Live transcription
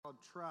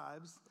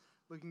tribes,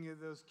 looking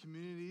at those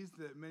communities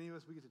that many of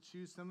us, we get to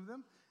choose some of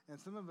them, and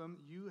some of them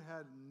you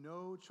had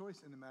no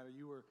choice in the matter.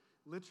 You were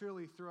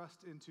literally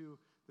thrust into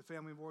the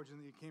family of origin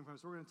that you came from.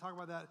 So we're going to talk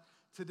about that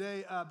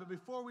today. But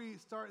before we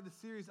start the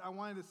series, I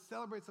wanted to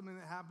celebrate something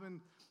that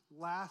happened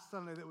last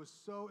Sunday that was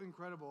so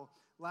incredible.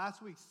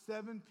 Last week,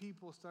 7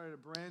 people started a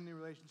brand new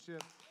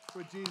relationship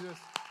with Jesus,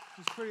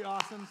 which is pretty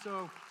awesome.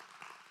 So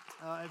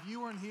if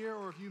you weren't here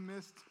or if you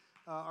missed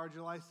our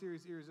July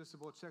series,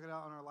 Irresistible, check it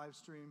out on our live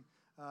stream.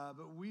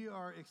 But we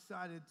are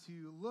excited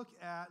to look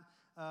at,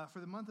 for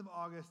the month of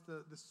August,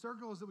 the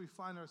circles that we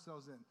find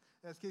ourselves in.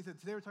 As Kate said,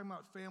 today we're talking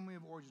about family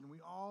of origin. We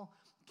all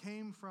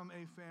came from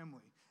a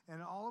family.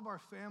 And all of our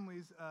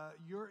families,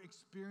 your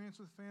experience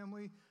with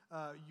family,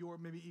 your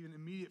maybe even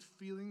immediate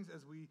feelings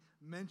as we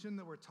mentioned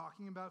that we're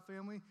talking about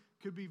family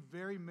could be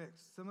very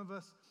mixed. Some of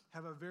us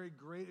have a very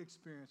great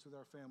experience with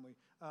our family.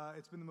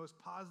 It's been the most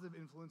positive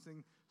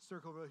influencing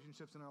circle of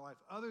relationships in our life.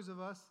 Others of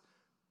us,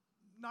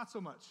 not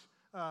so much.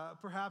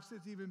 Perhaps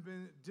it's even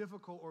been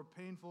difficult or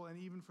painful, and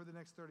even for the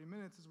next 30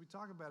 minutes as we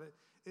talk about it,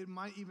 it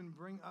might even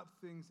bring up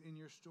things in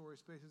your story,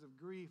 spaces of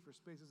grief or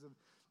spaces of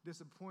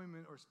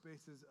disappointment or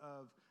spaces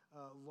of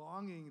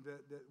longing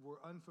that were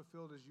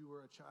unfulfilled as you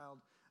were a child.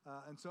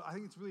 And so I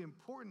think it's really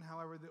important,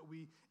 however, that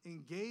we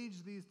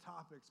engage these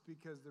topics,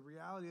 because the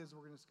reality, as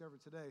we're going to discover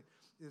today,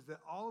 is that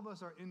all of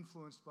us are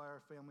influenced by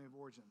our family of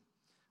origin.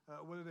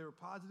 Whether they were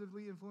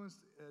positively influenced,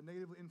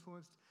 negatively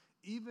influenced,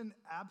 even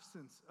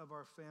absence of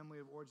our family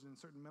of origin and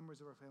certain members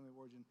of our family of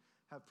origin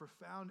have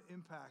profound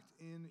impact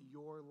in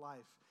your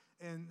life.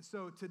 And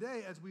so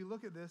today, as we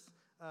look at this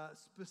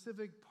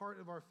specific part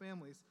of our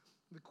families,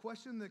 the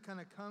question that kind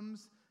of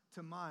comes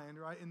to mind,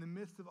 right, in the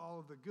midst of all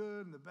of the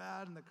good and the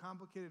bad and the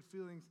complicated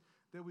feelings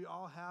that we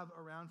all have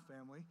around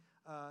family,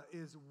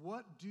 is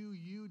what do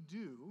you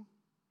do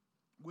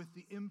with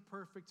the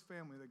imperfect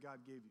family that God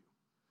gave you?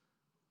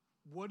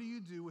 What do you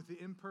do with the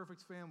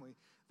imperfect family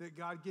that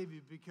God gave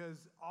you? Because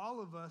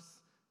all of us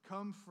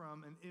come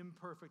from an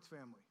imperfect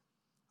family.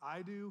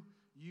 I do,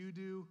 you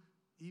do,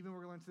 even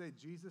we're going to learn today,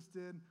 Jesus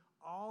did.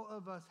 All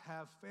of us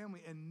have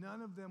family, and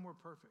none of them were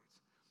perfect.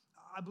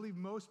 I believe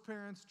most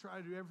parents try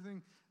to do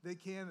everything they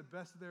can, the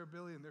best of their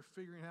ability, and they're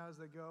figuring it out as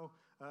they go,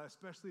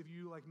 especially if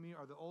you, like me,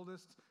 are the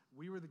oldest.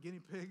 We were the guinea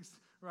pigs,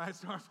 right?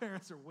 So our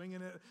parents are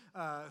winging it.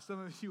 Some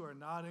of you are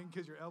nodding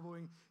because you're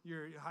elbowing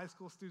your high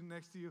school student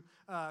next to you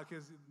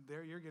because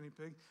they're your guinea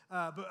pig.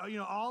 But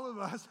all of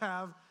us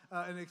have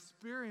an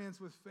experience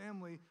with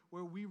family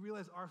where we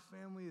realize our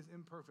family is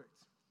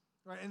imperfect,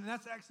 right? And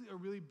that's actually a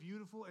really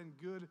beautiful and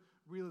good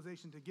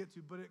realization to get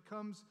to, but it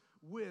comes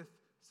with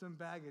some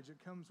baggage.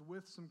 It comes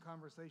with some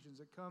conversations.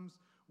 It comes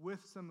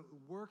with some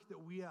work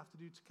that we have to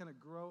do to kind of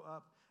grow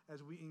up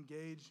as we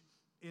engage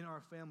in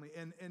our family.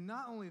 And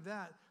not only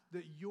that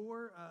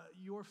your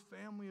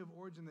family of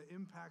origin that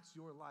impacts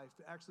your life,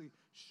 that actually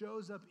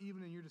shows up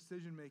even in your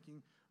decision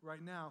making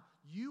right now.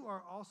 You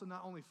are also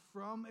not only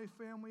from a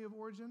family of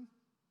origin,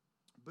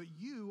 but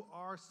you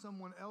are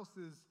someone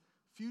else's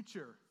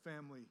future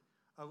family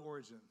of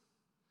origin.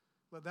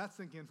 Let that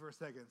sink in for a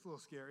second. It's a little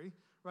scary,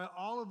 right?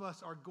 All of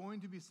us are going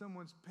to be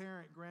someone's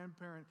parent,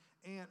 grandparent,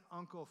 aunt,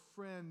 uncle,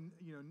 friend.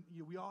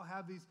 We all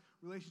have these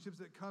relationships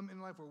that come in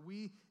life where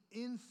we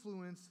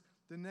influence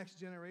the next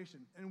generation.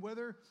 And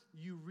whether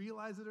you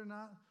realize it or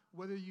not,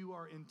 whether you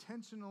are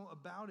intentional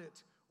about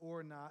it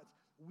or not,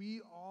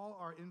 we all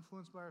are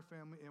influenced by our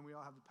family, and we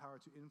all have the power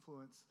to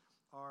influence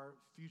our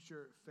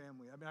future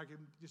family. I mean, I can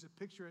just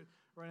picture it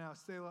right now.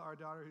 Selah, our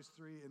daughter who's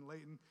 3, and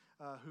Leighton,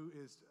 who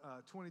is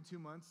 22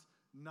 months,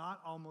 not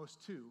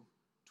almost 2,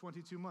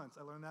 22 months.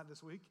 I learned that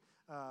this week,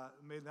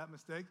 made that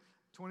mistake.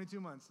 22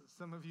 months.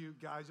 Some of you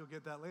guys, you'll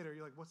get that later.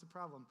 You're like, what's the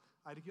problem?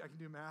 I can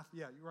do math.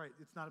 Yeah, you're right.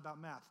 It's not about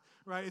math,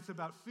 right? It's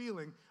about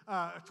feeling.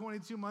 A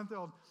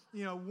 22-month-old,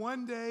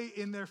 one day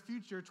in their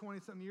future,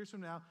 20-something years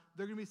from now,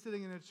 they're going to be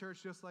sitting in a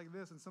church just like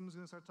this, and someone's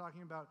going to start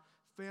talking about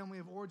family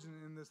of origin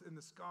in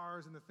the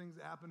scars and the things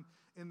that happen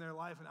in their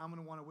life, and I'm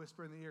going to want to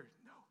whisper in the ear,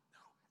 no,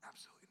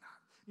 absolutely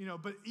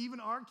not. But even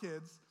our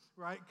kids,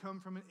 right, come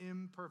from an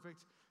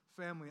imperfect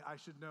family. I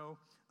should know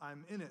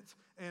I'm in it.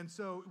 And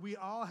so we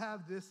all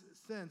have this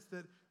sense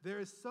that there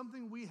is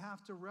something we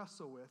have to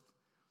wrestle with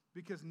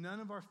because none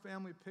of our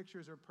family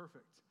pictures are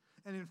perfect.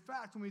 And in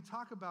fact, when we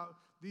talk about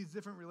these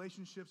different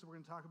relationships that we're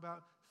going to talk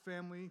about,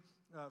 family,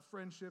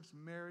 friendships,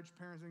 marriage,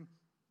 parenting,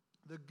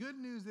 the good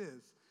news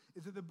is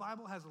that the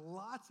Bible has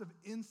lots of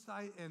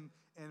insight and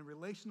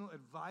relational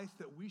advice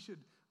that we should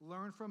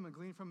learn from and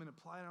glean from and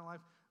apply in our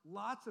life.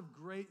 Lots of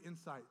great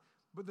insight.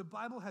 But the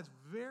Bible has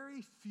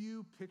very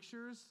few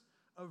pictures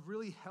of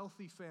really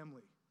healthy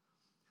family.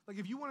 Like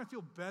if you want to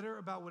feel better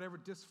about whatever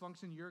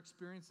dysfunction you're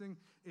experiencing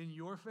in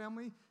your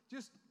family,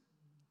 just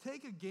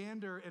take a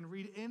gander and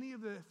read any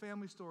of the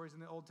family stories in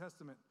the Old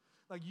Testament.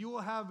 Like you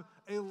will have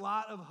a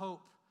lot of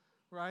hope,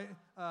 right?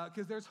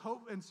 Because there's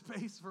hope and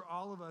space for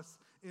all of us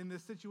in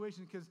this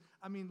situation. Because,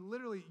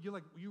 literally,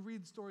 you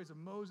read stories of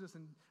Moses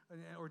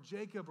or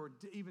Jacob or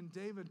even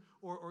David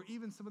or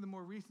even some of the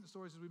more recent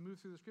stories as we move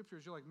through the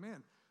scriptures. You're like,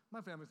 man,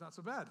 my family's not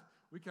so bad.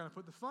 we kind of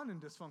put the fun in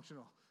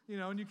dysfunctional,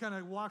 and you kind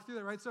of walk through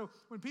that, right? So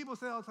when people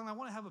say all the time, I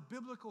want to have a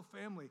biblical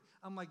family,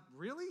 I'm like,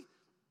 really?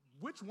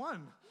 Which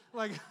one?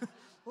 Like,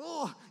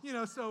 but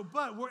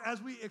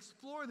as we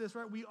explore this,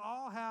 right, we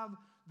all have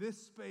this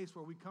space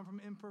where we come from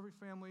an imperfect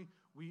family,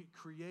 we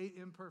create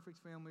imperfect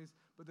families,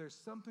 but there's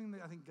something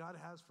that I think God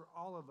has for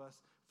all of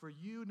us, for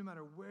you, no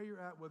matter where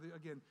you're at, whether,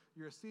 again,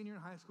 you're a senior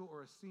in high school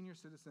or a senior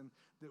citizen,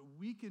 that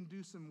we can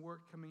do some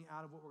work coming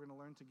out of what we're going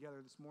to learn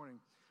together this morning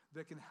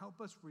that can help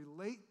us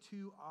relate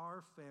to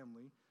our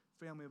family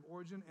of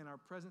origin, and our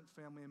present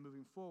family and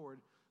moving forward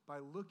by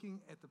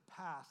looking at the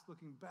past,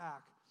 looking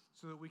back,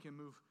 so that we can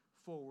move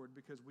forward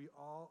because we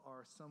all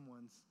are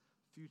someone's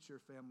future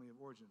family of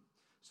origin.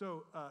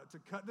 So to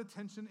cut the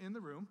tension in the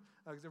room,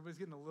 because everybody's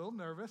getting a little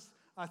nervous,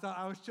 I thought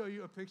I would show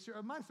you a picture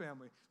of my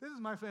family. This is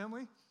my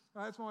family.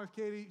 That's my wife,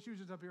 Katie. She was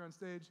just up here on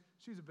stage.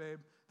 She's a babe.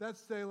 That's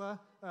Selah.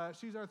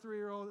 She's our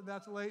 3-year-old.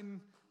 That's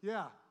Layton.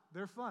 Yeah,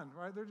 they're fun,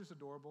 right? They're just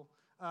adorable.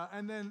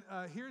 And then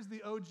here's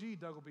the OG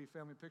Duggleby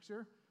family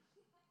picture.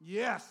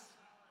 Yes.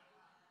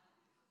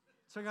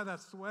 Check out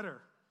that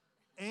sweater.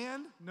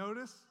 And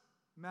notice,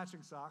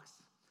 matching socks.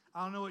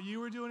 I don't know what you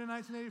were doing in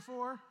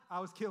 1984. I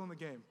was killing the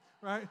game,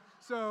 right?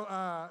 So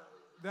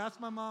that's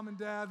my mom and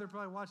dad. They're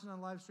probably watching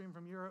on live stream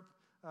from Europe,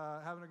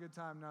 having a good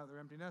time now that they're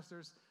empty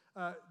nesters.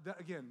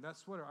 That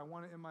sweater, I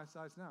want it in my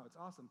size now. It's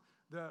awesome.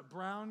 The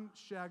brown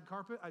shag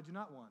carpet, I do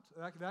not want.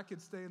 That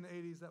could stay in the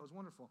 80s. That was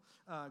wonderful.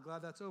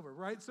 Glad that's over,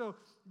 right? So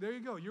there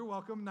you go. You're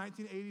welcome.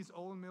 1980s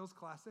Olin Mills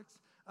classics.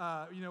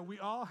 We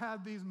all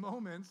have these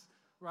moments,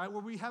 right,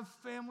 where we have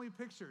family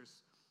pictures.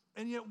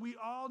 And yet we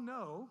all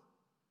know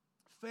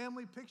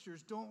family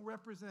pictures don't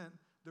represent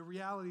the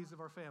realities of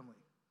our family.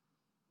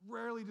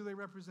 Rarely do they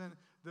represent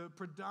the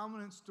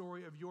predominant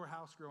story of your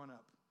house growing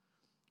up.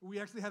 We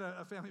actually had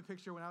a family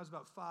picture when I was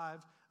about 5.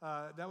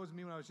 That was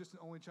me when I was just an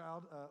only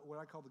child, what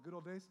I call the good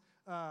old days.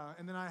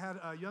 And then I had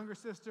a younger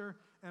sister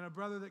and a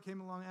brother that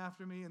came along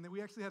after me. And then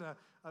we actually had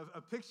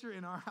a picture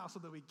in our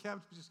household that we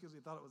kept just because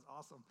we thought it was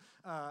awesome.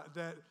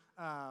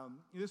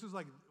 This was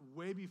like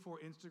way before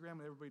Instagram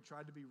and everybody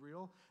tried to be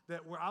real.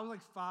 That where I was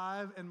like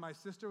 5 and my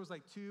sister was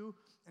like 2,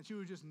 and she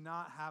was just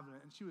not having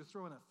it. And she was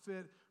throwing a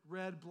fit,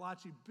 red,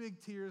 blotchy, big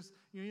tears.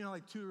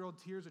 Like 2-year-old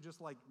tears are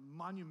just like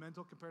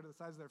monumental compared to the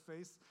size of their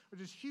face. They're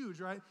just huge,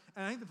 right?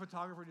 And I think the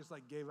photographer just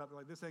like gave up. They're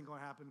like, this ain't going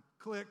to happen.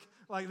 Click.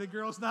 Like the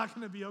girl's not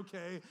going to be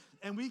okay.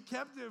 And we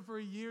kept it for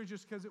a year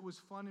just because it was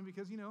fun and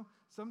because,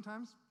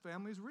 sometimes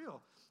family's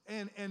real.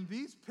 And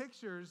these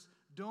pictures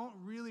don't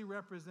really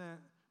represent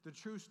the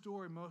true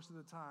story most of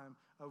the time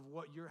of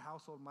what your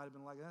household might have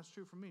been like. And that's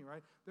true for me,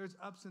 right? There's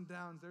ups and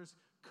downs. There's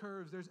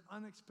curves. There's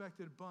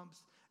unexpected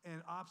bumps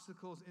and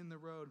obstacles in the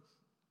road.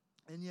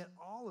 And yet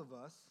all of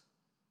us,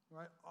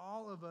 right,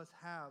 all of us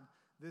have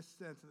this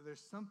sense that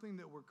there's something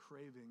that we're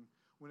craving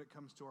when it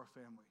comes to our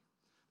family.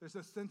 There's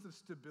a sense of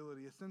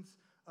stability, a sense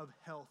of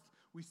health.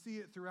 We see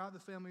it throughout the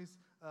families,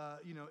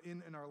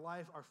 in our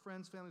life, our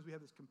friends' families. We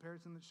have this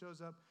comparison that shows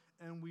up,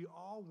 and we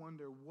all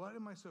wonder, what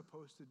am I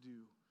supposed to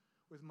do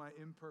with my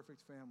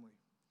imperfect family?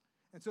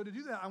 And so to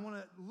do that, I want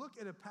to look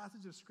at a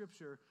passage of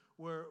Scripture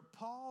where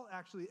Paul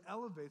actually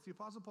elevates. The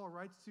Apostle Paul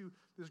writes to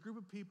this group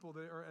of people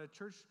that are at a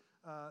church,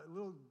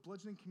 little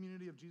bludgeoning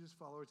community of Jesus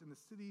followers in the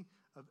city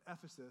of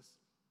Ephesus,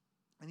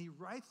 and he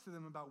writes to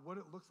them about what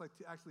it looks like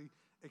to actually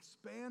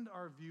expand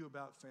our view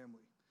about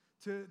family,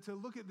 to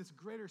look at this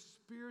greater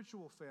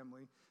spiritual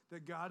family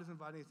that God is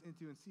inviting us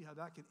into and see how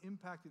that can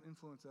impact and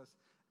influence us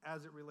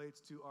as it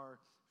relates to our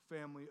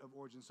family of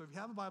origin. So if you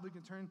have a Bible, you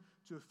can turn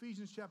to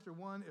Ephesians chapter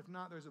 1. If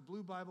not, there's a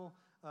blue Bible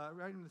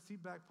right in the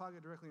seat back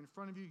pocket directly in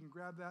front of you. You can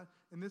grab that.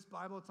 In this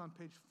Bible, it's on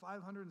page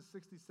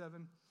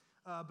 567.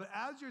 But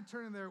as you're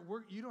turning there,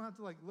 you don't have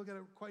to look at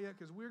it quite yet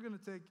because we're going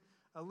to take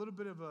a little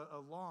bit of a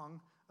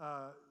long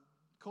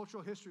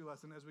cultural history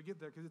lesson as we get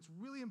there, because it's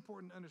really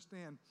important to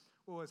understand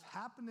what was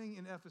happening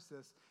in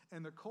Ephesus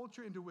and the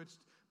culture into which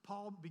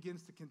Paul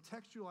begins to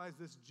contextualize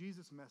this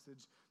Jesus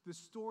message, this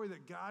story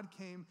that God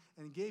came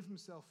and gave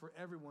himself for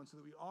everyone so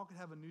that we all could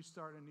have a new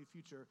start and a new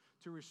future,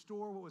 to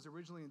restore what was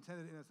originally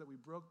intended in us that we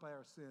broke by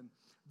our sin.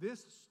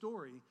 This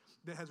story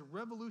that has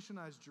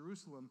revolutionized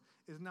Jerusalem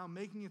is now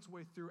making its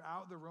way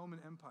throughout the Roman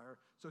Empire.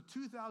 So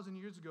 2,000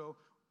 years ago,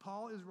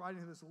 Paul is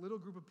writing to this little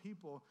group of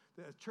people,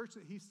 that a church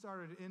that he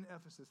started in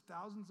Ephesus,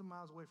 thousands of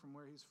miles away from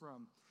where he's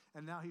from.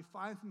 And now he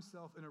finds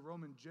himself in a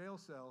Roman jail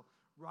cell,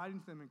 writing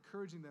to them,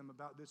 encouraging them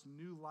about this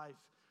new life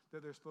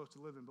that they're supposed to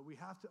live in. But we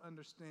have to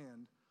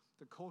understand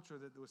the culture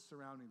that was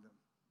surrounding them.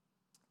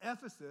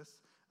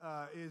 Ephesus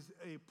is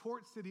a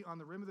port city on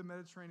the rim of the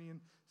Mediterranean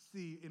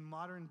Sea in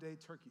modern-day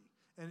Turkey.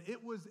 And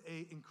it was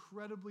an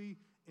incredibly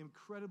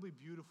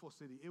beautiful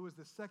city. It was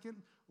the second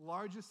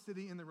largest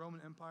city in the Roman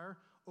Empire.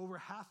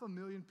 Over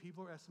 500,000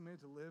 people are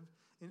estimated to live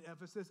in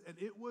Ephesus, and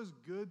it was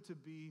good to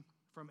be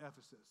from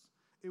Ephesus.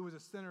 It was a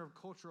center of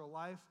cultural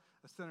life,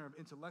 a center of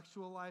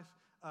intellectual life.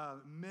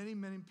 Many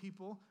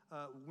people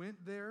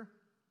went there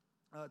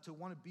to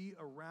want to be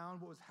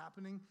around what was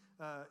happening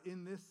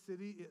in this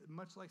city.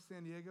 Much like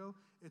San Diego,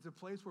 it's a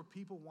place where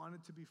people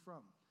wanted to be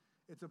from.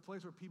 It's a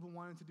place where people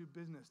wanted to do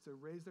business, to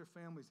raise their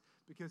families,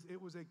 because it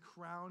was a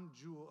crown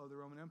jewel of the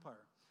Roman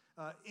Empire.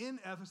 In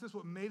Ephesus,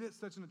 what made it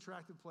such an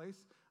attractive place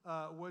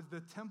was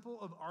the Temple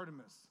of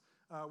Artemis,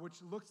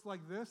 which looks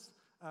like this.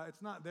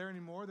 It's not there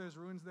anymore. There's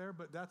ruins there,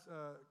 but that's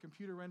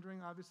computer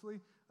rendering, obviously.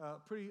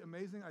 Pretty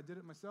amazing. I did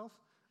it myself.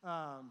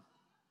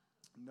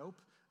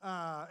 Nope.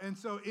 And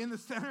so in the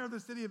center of the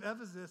city of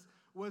Ephesus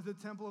was the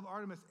Temple of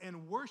Artemis,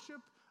 and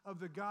worship of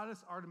the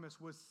goddess Artemis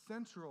was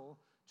central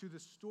to the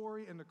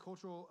story and the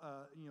cultural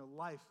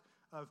life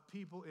of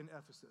people in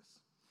Ephesus.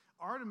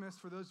 Artemis,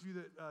 for those of you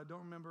that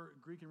don't remember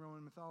Greek and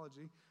Roman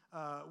mythology,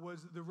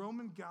 was the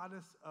Roman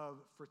goddess of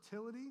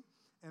fertility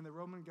and the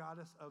Roman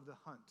goddess of the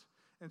hunt.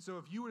 And so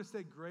if you were to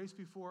say grace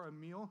before a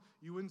meal,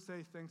 you wouldn't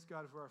say, thanks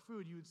God for our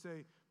food. You would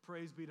say,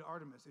 praise be to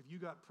Artemis. If you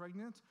got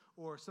pregnant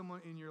or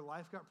someone in your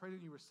life got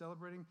pregnant, you were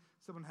celebrating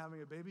someone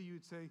having a baby, you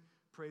would say,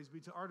 praise be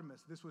to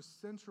Artemis. This was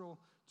central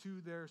to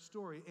their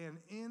story. And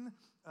in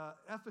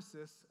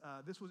Ephesus,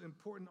 this was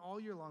important all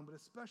year long, but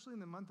especially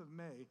in the month of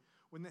May,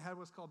 when they had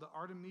what's called the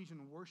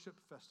Artemision Worship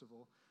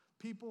Festival,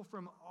 people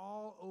from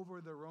all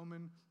over the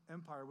Roman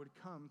Empire would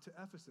come to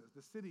Ephesus.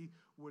 The city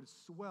would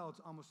swell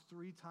to almost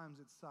 3 times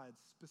its size,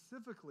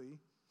 specifically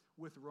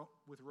with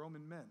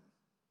Roman men.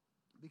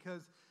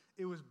 Because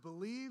it was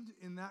believed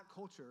in that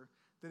culture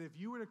that if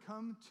you were to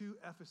come to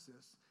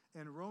Ephesus,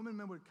 and Roman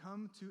men would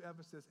come to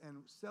Ephesus and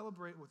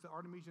celebrate with the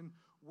Artemision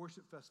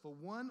Worship Festival,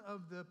 one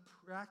of the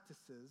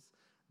practices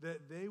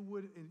that they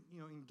would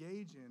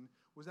engage in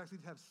was actually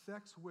to have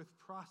sex with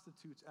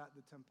prostitutes at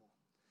the temple.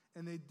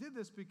 And they did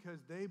this because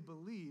they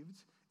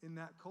believed in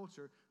that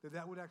culture that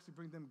that would actually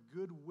bring them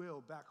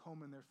goodwill back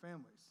home in their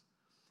families.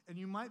 And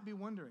you might be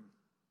wondering,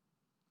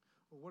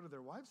 well, what do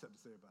their wives have to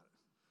say about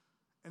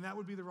it? And that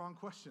would be the wrong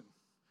question,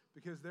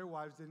 because their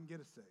wives didn't get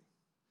a say.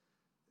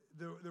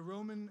 The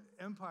Roman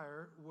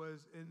Empire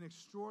was an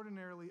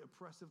extraordinarily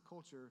oppressive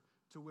culture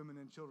to women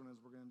and children, as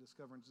we're going to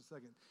discover in just a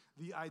second.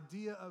 The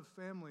idea of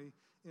family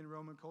in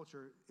Roman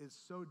culture is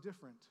so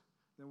different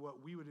than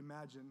what we would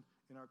imagine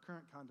in our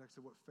current context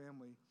of what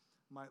family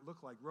might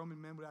look like.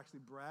 Roman men would actually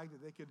brag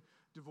that they could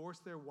divorce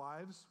their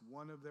wives,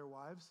 one of their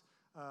wives,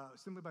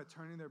 simply by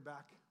turning their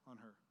back on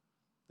her.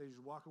 They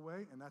just walk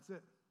away, and that's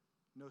it.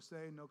 No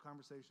say, no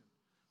conversation.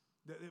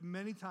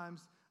 Many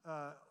times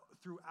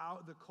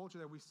throughout the culture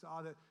that we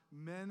saw that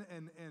men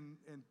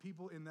and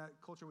people in that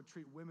culture would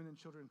treat women and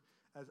children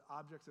as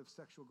objects of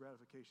sexual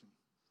gratification.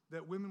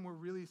 That women were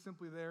really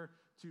simply there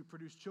to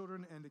produce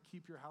children and to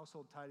keep your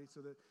household tidy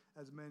so that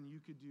as men you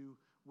could do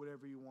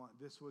whatever you want.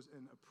 This was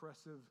an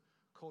oppressive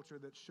culture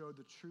that showed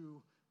the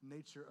true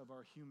nature of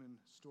our human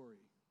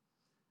story.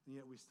 And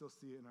yet we still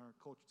see it in our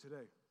culture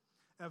today.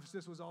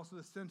 Ephesus was also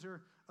the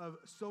center of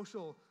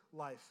social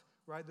life,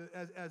 right?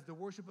 As the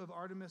worship of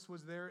Artemis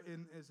was there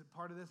as a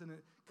part of this, and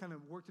it kind of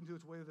worked into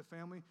its way of the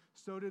family,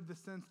 so did the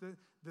sense that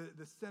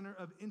the center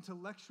of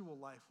intellectual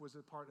life was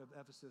a part of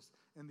Ephesus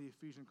and the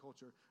Ephesian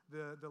culture.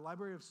 The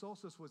Library of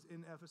Solstice was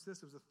in Ephesus.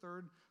 It was the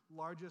 3rd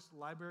largest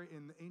library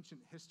in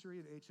ancient history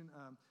and ancient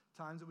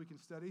times that we can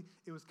study.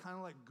 It was kind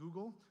of like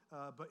Google,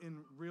 but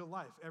in real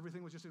life.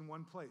 Everything was just in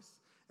one place.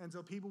 And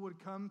so people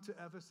would come to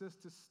Ephesus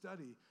to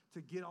study,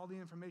 to get all the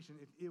information.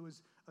 It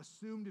was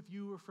assumed if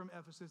you were from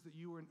Ephesus that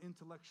you were an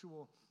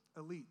intellectual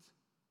elite.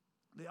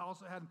 They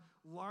also had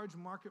large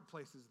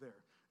marketplaces there,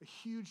 a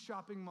huge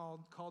shopping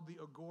mall called the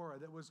Agora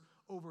that was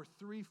over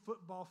 3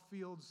 football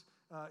fields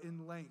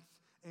in length.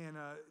 And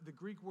the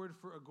Greek word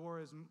for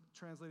Agora is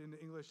translated into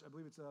English, I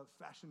believe it's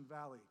Fashion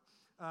Valley.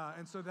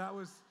 And so that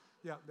was,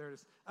 yeah, there it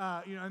is.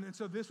 And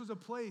so this was a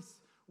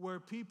place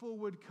where people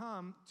would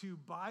come to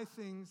buy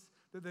things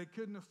that they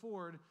couldn't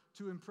afford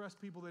to impress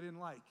people they didn't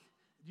like.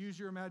 Use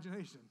your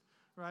imagination,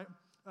 right?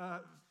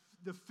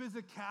 The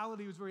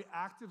physicality was very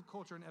active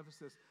culture in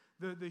Ephesus.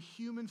 The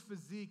human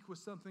physique was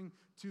something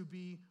to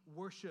be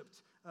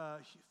worshipped.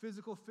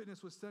 Physical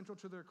fitness was central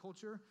to their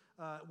culture.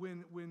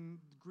 When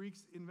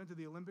Greeks invented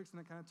the Olympics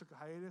and it kind of took a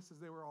hiatus as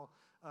they were all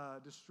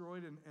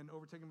destroyed and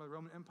overtaken by the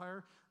Roman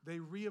Empire, they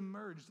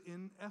reemerged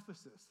in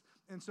Ephesus.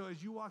 And so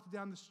as you walked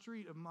down the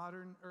street of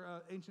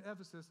ancient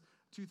Ephesus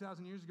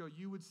 2,000 years ago,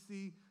 you would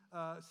see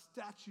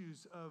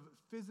statues of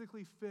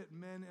physically fit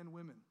men and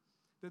women.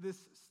 That this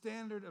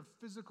standard of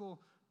physical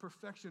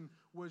perfection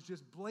was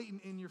just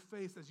blatant in your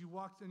face as you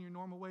walked in your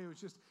normal way. It was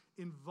just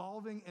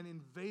involving and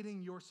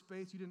invading your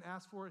space. You didn't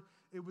ask for it.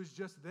 It was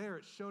just there.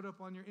 It showed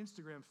up on your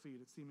Instagram feed,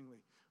 seemingly,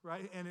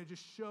 right? And it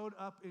just showed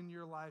up in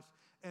your life.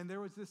 And there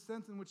was this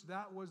sense in which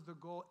that was the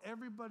goal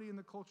everybody in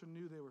the culture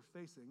knew they were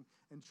facing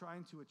and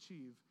trying to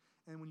achieve.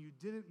 And when you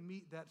didn't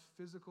meet that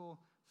physical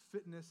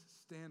fitness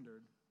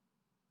standard,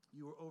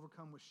 you were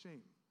overcome with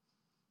shame.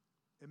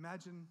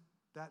 Imagine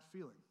that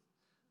feeling.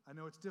 I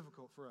know it's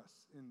difficult for us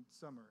in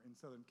summer in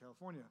Southern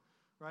California,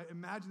 right?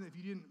 Imagine that if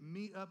you didn't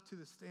meet up to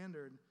the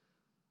standard,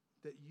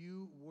 that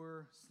you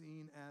were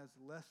seen as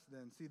less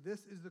than. See,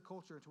 this is the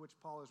culture to which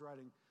Paul is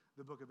writing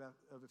the book of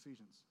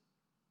Ephesians.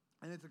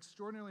 And it's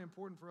extraordinarily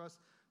important for us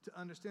to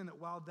understand that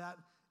while that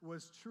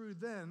was true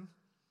then,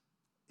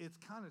 it's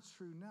kind of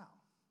true now.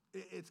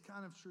 It's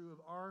kind of true of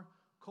our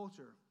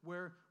culture,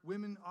 where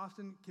women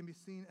often can be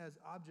seen as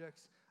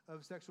objects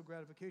of sexual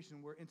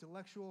gratification, where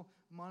intellectual,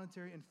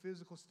 monetary, and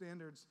physical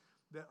standards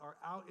that are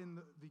out in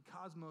the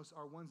cosmos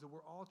are ones that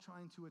we're all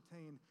trying to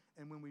attain,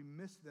 and when we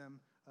miss them,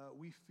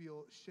 we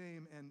feel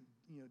shame and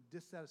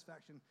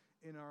dissatisfaction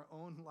in our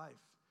own life.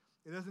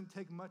 It doesn't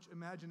take much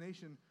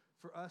imagination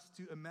for us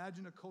to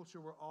imagine a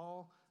culture where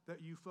all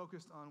that you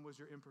focused on was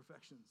your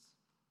imperfections.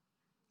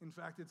 In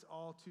fact, it's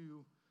all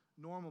too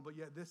normal, but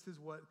yet this is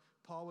what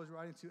Paul was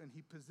writing to, and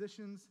he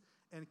positions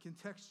and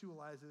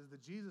contextualizes the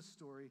Jesus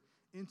story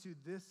into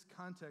this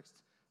context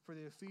for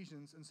the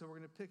Ephesians. And so we're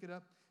going to pick it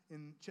up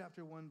in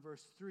chapter 1,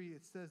 verse 3.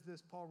 It says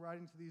this, Paul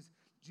writing to these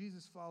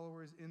Jesus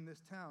followers in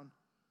this town,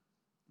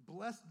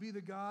 "Blessed be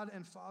the God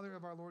and Father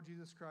of our Lord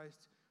Jesus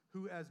Christ,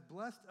 who has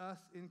blessed us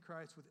in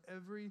Christ with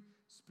every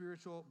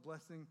spiritual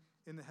blessing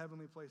in the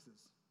heavenly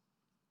places."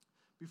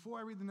 Before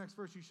I read the next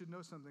verse, you should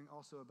know something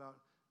also about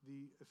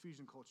the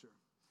Ephesian culture.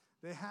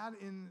 They had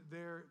in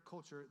their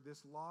culture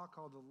this law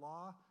called the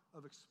law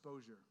of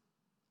exposure.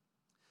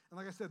 And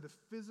like I said, the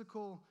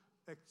physical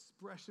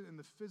expression and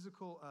the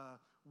physical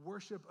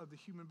worship of the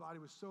human body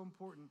was so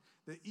important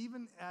that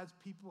even as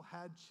people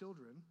had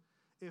children,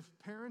 if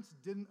parents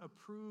didn't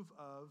approve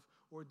of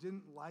or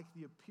didn't like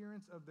the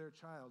appearance of their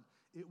child,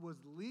 it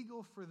was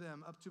legal for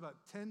them up to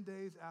about 10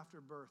 days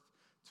after birth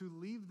to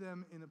leave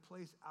them in a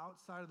place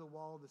outside of the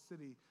wall of the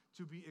city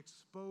to be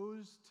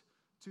exposed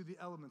to the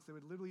elements. They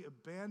would literally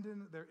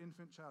abandon their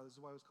infant child. This is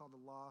why it was called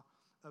the law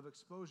of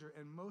exposure.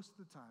 And most of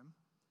the time,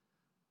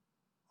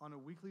 on a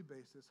weekly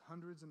basis,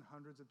 hundreds and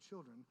hundreds of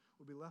children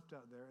would be left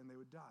out there and they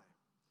would die.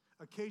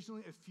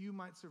 Occasionally, a few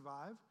might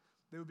survive.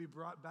 They would be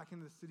brought back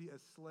into the city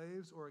as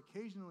slaves, or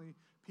occasionally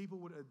people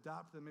would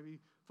adopt them. Maybe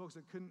folks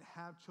that couldn't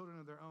have children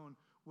of their own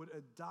would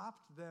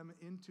adopt them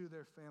into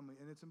their family.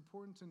 And it's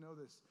important to know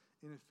this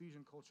in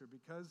Ephesian culture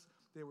because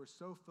they were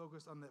so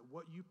focused on that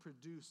what you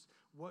produce,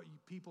 what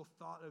people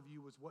thought of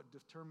you was what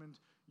determined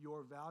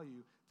your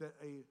value, that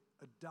a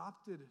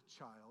adopted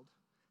child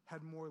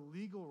had more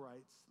legal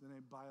rights than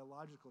a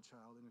biological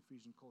child in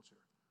Ephesian culture.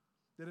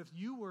 That if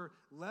you were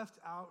left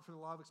out for the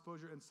law of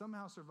exposure and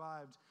somehow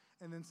survived,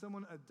 and then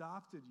someone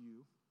adopted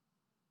you,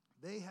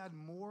 they had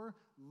more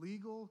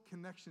legal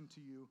connection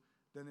to you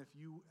than if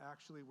you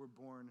actually were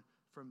born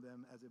from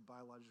them as a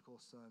biological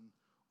son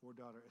or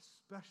daughter,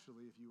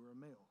 especially if you were a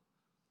male.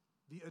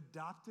 The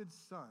adopted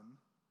son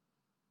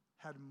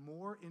had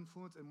more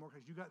influence and more,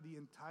 because you got the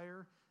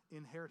entire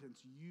inheritance.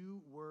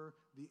 You were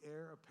the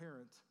heir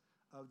apparent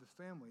of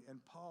the family. And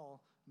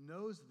Paul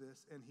knows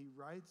this, and he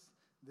writes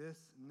this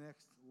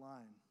next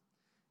line.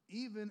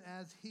 Even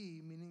as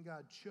he, meaning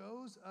God,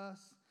 chose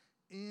us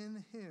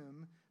in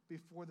him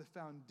before the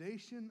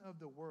foundation of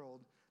the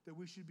world, that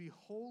we should be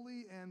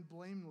holy and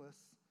blameless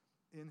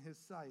in his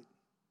sight.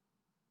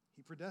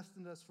 He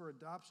predestined us for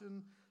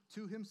adoption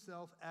to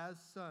himself as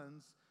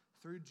sons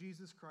through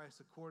Jesus Christ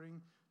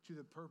according to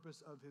the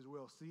purpose of his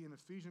will. See, in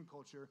Ephesian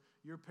culture,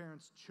 your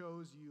parents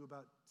chose you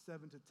about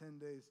 7 to 10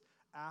 days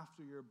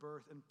after your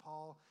birth, and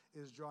Paul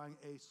is drawing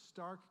a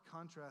stark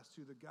contrast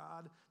to the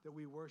God that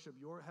we worship,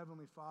 your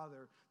heavenly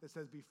Father, that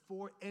says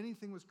before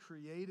anything was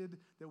created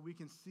that we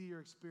can see or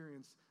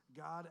experience,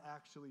 God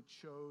actually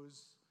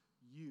chose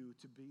you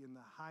to be in the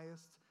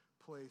highest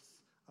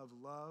place of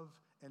love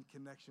and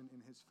connection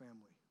in his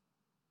family.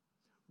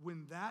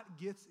 When that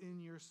gets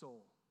in your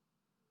soul,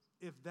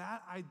 if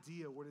that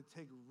idea were to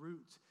take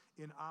root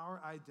in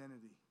our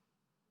identity,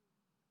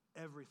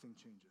 everything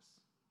changes.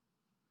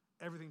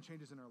 Everything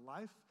changes in our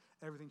life.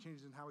 Everything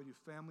changes in how we do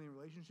family and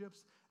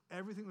relationships.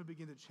 Everything would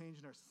begin to change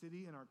in our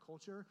city and our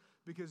culture,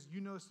 because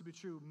you know this to be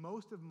true.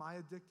 Most of my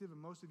addictive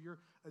and most of your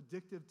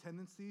addictive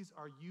tendencies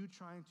are you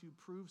trying to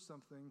prove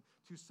something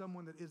to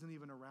someone that isn't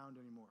even around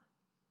anymore.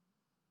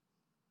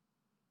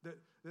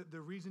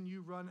 The reason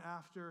you run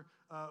after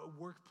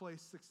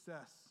workplace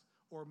success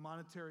or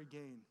monetary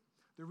gain,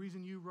 the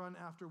reason you run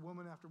after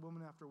woman after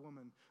woman after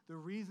woman, the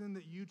reason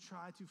that you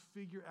try to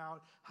figure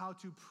out how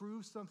to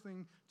prove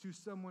something to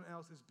someone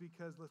else is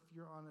because, if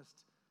you're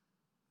honest,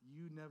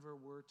 you never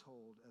were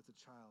told as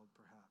a child,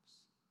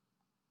 perhaps,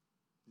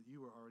 that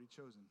you were already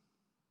chosen.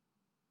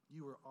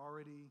 You were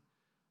already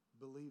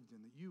believed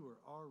in, that you were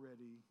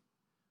already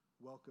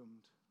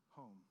welcomed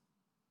home.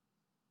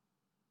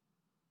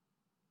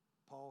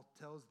 Paul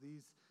tells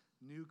these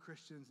new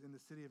Christians in the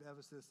city of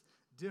Ephesus,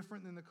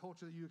 different than the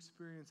culture that you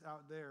experience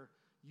out there,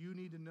 you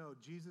need to know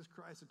Jesus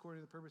Christ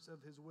according to the purpose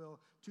of his will,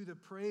 to the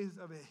praise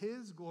of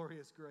his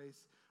glorious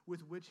grace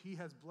with which he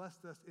has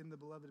blessed us in the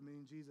beloved,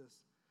 meaning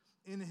Jesus.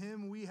 In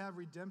him we have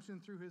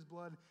redemption through his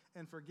blood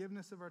and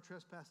forgiveness of our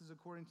trespasses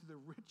according to the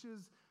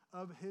riches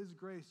of his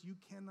grace. You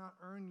cannot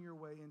earn your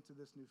way into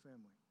this new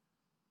family.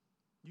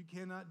 You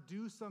cannot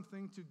do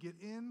something to get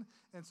in,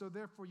 and so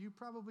therefore you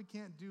probably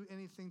can't do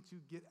anything to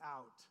get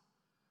out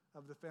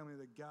of the family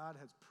that God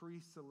has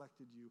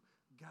pre-selected you.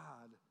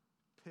 God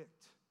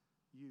picked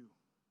you,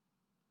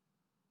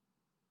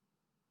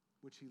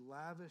 which he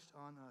lavished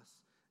on us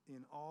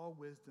in all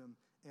wisdom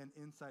and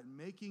insight,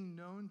 making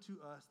known to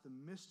us the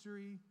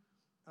mystery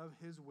of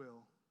his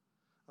will,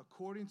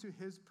 according to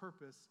his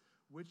purpose,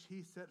 which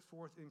he set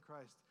forth in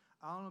Christ.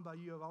 I don't know about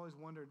you, I've always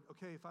wondered,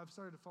 okay, if I've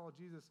started to follow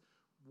Jesus,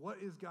 what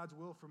is God's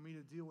will for me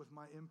to deal with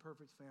my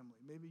imperfect family?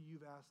 Maybe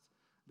you've asked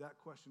that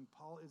question.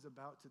 Paul is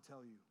about to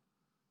tell you,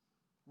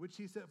 which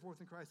he set forth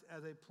in Christ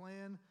as a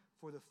plan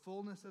for the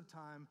fullness of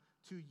time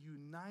to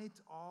unite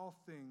all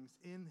things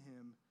in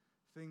him,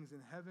 things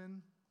in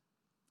heaven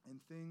and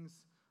things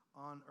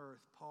on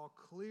earth. Paul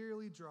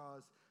clearly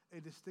draws a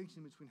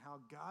distinction between how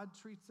God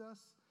treats us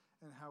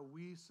and how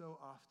we so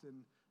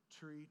often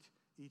treat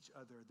each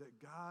other,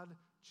 that God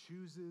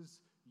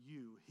chooses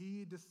you.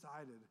 He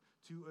decided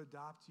to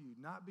adopt you,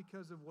 not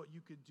because of what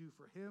you could do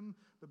for him,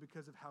 but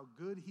because of how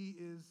good he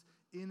is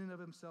in and of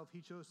himself.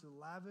 He chose to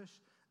lavish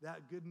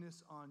that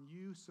goodness on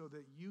you so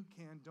that you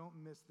can, don't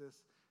miss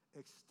this,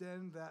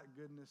 extend that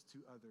goodness to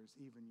others,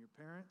 even your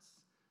parents,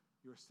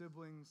 your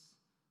siblings,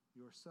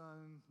 your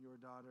son, your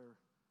daughter,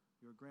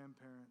 your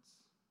grandparents.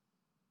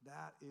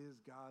 That is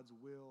God's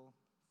will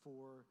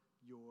for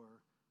your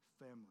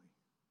family.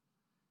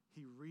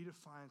 He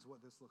redefines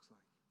what this looks like.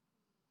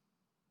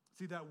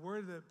 See, that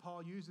word that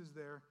Paul uses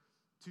there,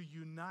 to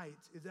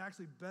unite, is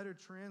actually better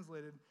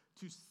translated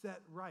to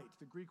set right.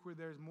 The Greek word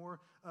there is more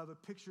of a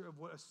picture of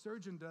what a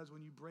surgeon does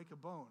when you break a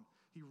bone.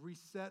 He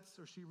resets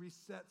or she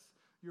resets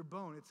your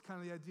bone. It's kind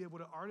of the idea of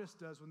what an artist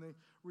does when they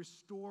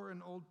restore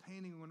an old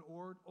painting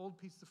or an old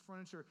piece of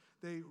furniture.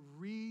 They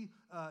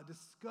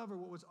rediscover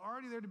what was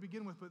already there to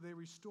begin with, but they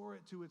restore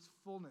it to its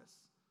fullness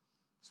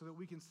so that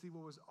we can see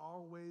what was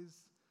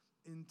always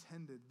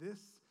intended. This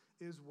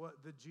is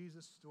what the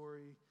Jesus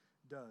story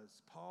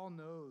does. Paul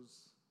knows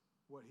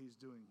what he's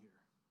doing here.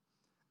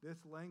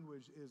 This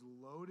language is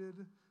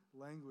loaded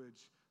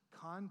language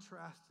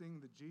contrasting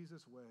the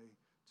Jesus way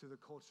to the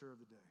culture of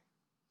the day.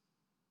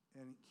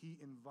 And he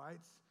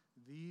invites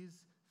these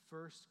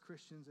first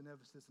Christians in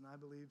Ephesus, and I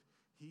believe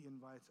he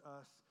invites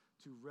us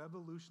to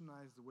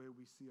revolutionize the way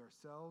we see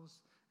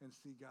ourselves and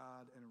see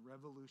God, and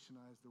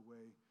revolutionize the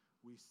way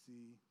we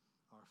see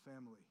our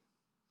family.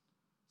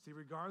 See,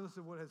 regardless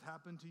of what has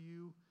happened to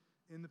you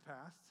in the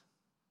past,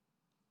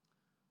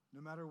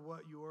 no matter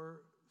what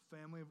your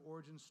family of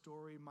origin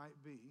story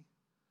might be,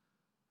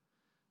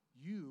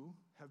 you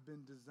have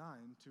been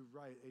designed to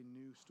write a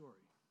new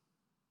story,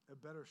 a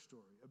better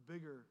story, a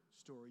bigger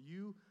story.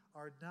 You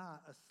are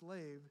not a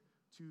slave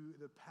to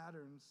the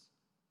patterns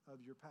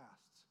of your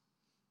past.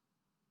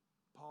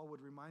 Paul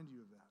would remind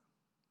you of that,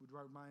 would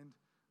remind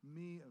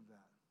me of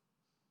that.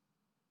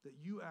 That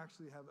you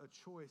actually have a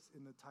choice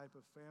in the type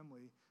of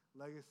family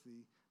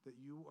legacy that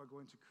you are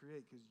going to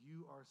create, because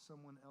you are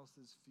someone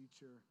else's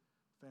future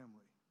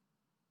family.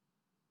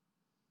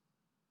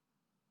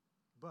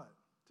 But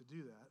to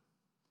do that,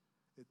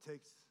 it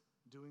takes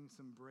doing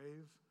some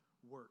brave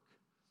work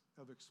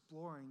of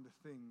exploring the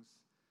things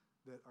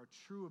that are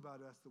true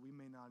about us that we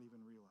may not even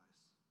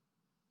realize.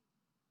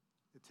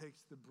 It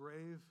takes the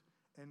brave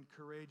and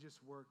courageous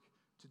work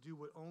to do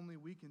what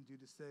only we can do,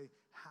 to say,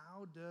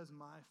 how does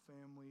my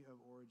family of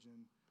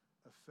origin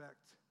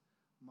affect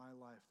my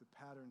life? The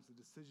patterns, the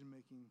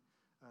decision-making,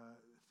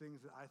 things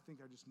that I think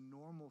are just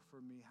normal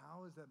for me.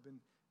 How has that been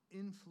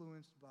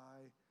influenced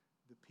by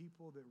the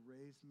people that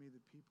raised me,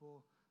 the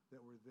people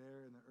that were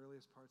there in the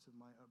earliest parts of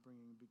my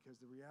upbringing?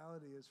 Because the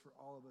reality is, for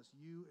all of us,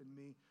 you and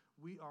me,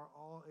 we are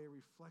all a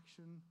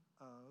reflection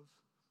of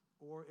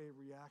or a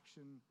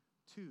reaction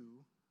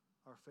to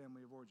our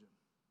family of origin.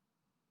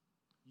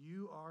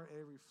 You are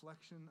a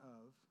reflection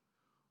of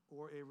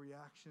or a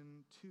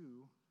reaction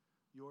to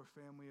your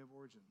family of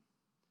origin.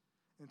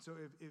 And so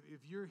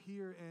if you're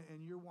here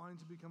and you're wanting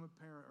to become a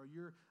parent, or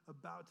you're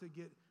about to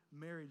get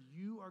married,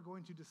 you are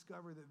going to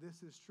discover that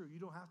this is true. You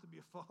don't have to be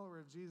a follower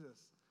of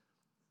Jesus.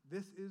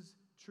 This is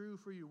true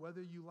for you,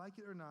 whether you like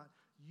it or not.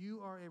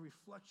 You are a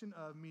reflection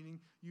of, meaning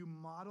you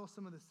model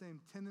some of the same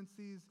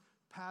tendencies,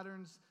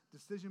 patterns,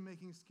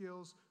 decision-making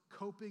skills,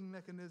 coping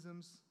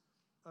mechanisms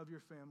of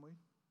your family.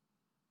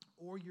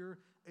 Or you're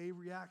a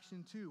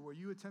reaction to, where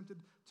you attempted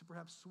to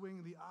perhaps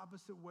swing the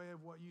opposite way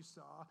of what you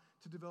saw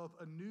to develop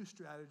a new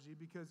strategy,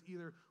 because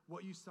either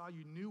what you saw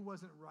you knew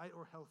wasn't right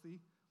or healthy,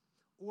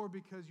 or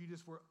because you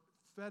just were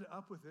fed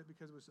up with it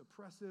because it was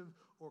oppressive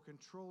or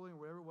controlling or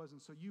whatever it was.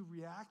 And so you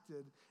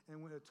reacted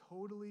and went a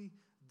totally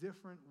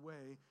different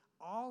way.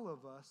 All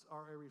of us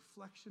are a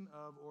reflection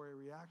of or a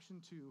reaction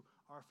to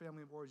our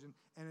family of origin,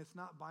 and it's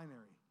not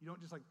binary. You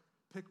don't just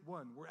pick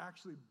one. We're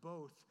actually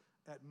both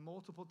at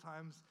multiple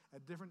times,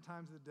 at different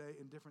times of the day,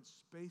 in different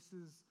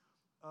spaces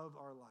of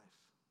our life.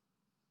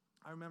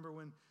 I remember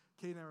when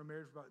Kate and I were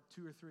married for about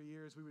 2 or 3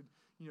 years, we would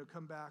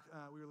come back.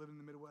 We were living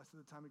in the Midwest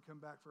at the time. We'd come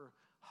back for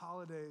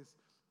holidays,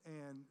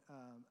 and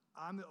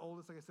I'm the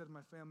oldest, like I said, in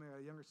my family. I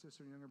had a younger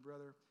sister and a younger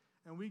brother.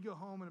 And we go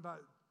home, and about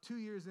 2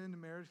 years into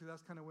marriage, because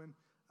that's kind of when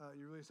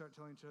you really start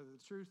telling each other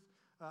the truth.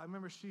 I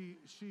remember she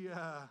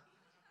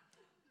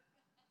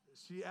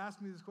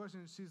asked me this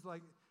question, and she's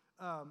like,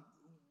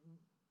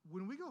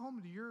 when we go home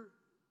to your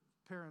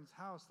parents'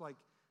 house,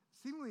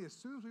 seemingly as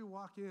soon as we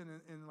walk in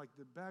and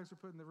the bags are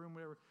put in the room,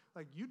 whatever,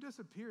 you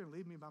disappear and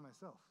leave me by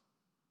myself.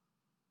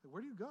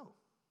 Where do you go?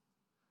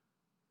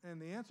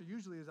 And the answer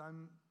usually is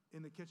I'm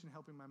in the kitchen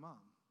helping my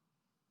mom.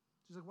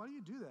 She's like, why do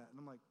you do that? And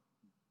I'm like,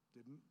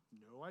 didn't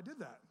know I did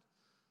that.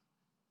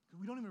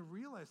 We don't even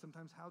realize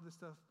sometimes how this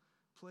stuff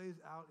plays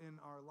out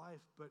in our life,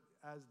 but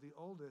as the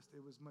oldest,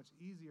 it was much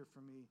easier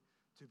for me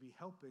to be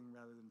helping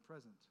rather than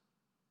present.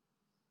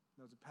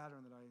 That was a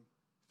pattern that I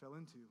fell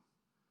into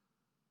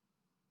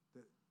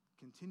that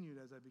continued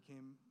as I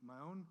became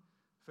my own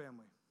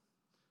family.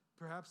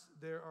 Perhaps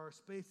there are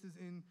spaces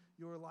in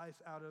your life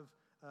out of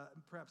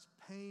perhaps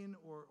pain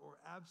or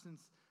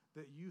absence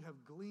that you have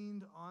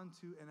gleaned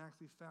onto and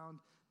actually found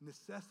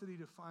necessity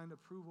to find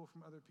approval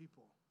from other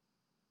people.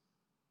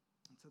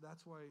 And so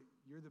that's why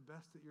you're the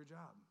best at your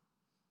job.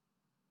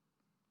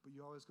 But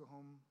you always go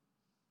home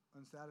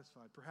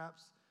unsatisfied.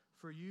 Perhaps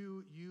for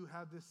you, you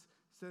have this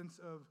sense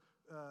of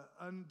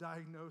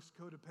undiagnosed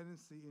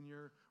codependency in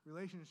your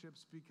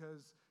relationships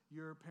because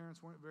your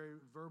parents weren't very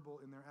verbal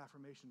in their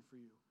affirmation for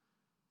you.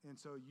 And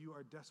so you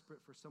are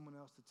desperate for someone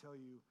else to tell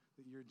you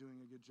that you're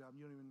doing a good job.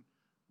 You don't even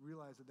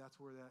realize that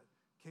that's where that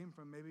came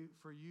from. Maybe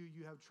for you,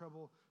 you have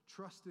trouble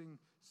trusting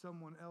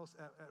someone else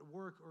at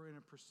work or in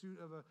a pursuit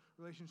of a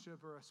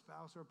relationship or a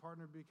spouse or a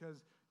partner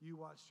because you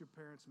watched your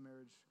parents'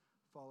 marriage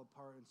fall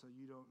apart, and so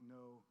you don't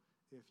know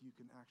if you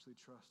can actually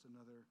trust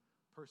another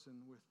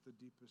person with the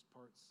deepest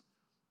parts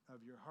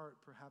of your heart.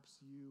 Perhaps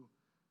you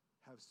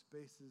have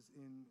spaces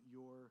in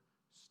your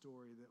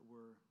story that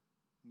were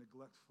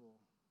neglectful,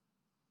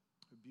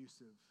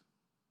 abusive,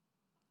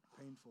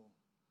 painful.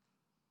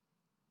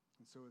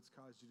 And so it's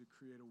caused you to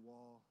create a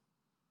wall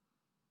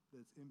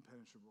that's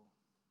impenetrable.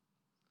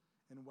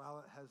 And while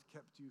it has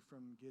kept you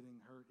from getting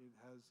hurt, it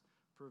has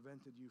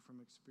prevented you from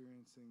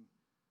experiencing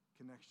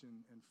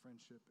connection and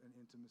friendship and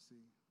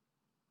intimacy.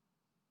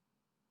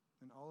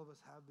 And all of us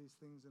have these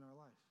things in our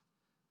life.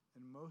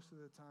 And most of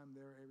the time,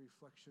 they're a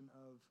reflection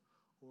of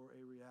or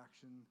a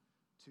reaction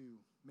to.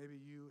 Maybe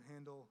you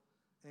handle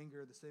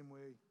anger the same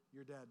way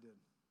your dad did.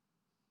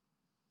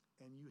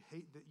 And you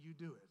hate that you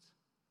do it,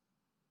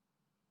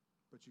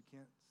 but you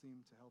can't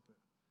seem to help it.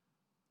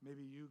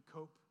 Maybe you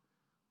cope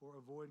or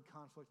avoid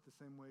conflict the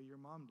same way your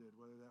mom did,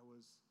 whether that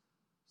was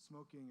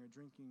smoking or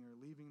drinking or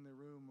leaving the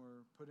room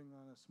or putting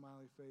on a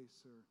smiley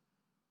face or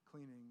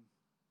cleaning.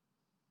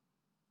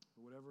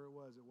 Or whatever it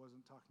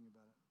wasn't talking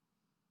about it.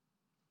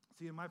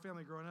 See, in my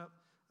family growing up,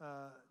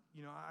 I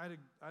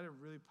had a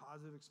really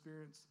positive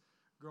experience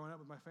growing up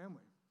with my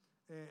family.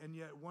 And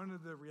yet one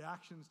of the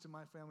reactions to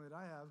my family that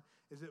I have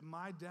is that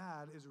my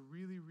dad is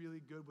really,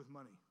 really good with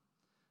money.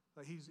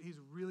 Like he's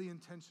really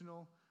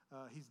intentional.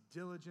 He's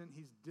diligent.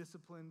 He's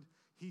disciplined.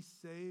 He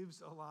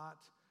saves a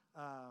lot.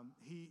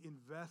 He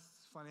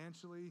invests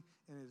financially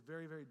and is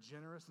very, very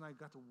generous. And I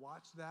got to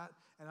watch that.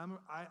 And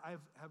I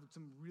have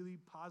some really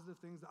positive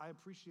things that I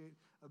appreciate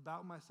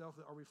about myself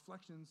that are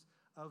reflections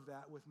of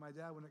that with my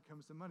dad when it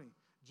comes to money.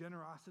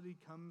 Generosity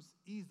comes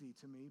easy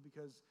to me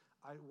because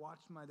I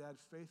watched my dad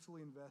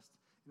faithfully invest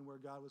in where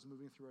God was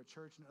moving through our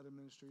church and other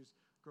ministries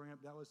growing up.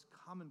 That was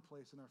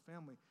commonplace in our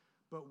family.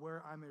 But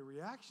where I'm a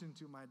reaction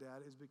to my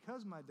dad is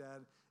because my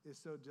dad is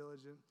so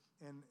diligent,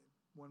 and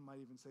one might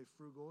even say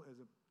frugal as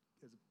a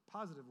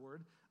positive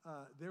word,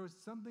 there was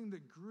something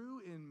that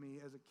grew in me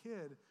as a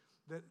kid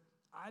that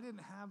I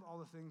didn't have all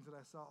the things that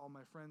I saw all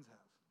my friends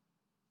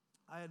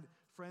have. I had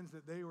friends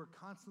that they were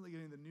constantly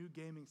getting the new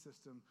gaming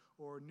system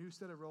or a new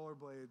set of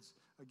rollerblades.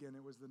 Again,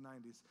 it was the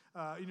 90s,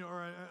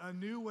 or a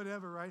new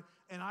whatever, right?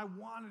 And I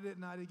wanted it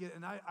and I didn't get it.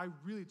 And I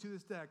really, to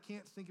this day, I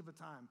can't think of a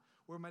time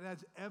where my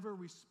dad's ever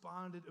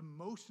responded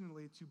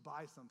emotionally to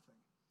buy something.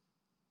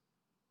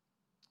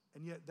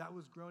 And yet that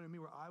was growing in me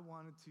where I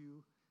wanted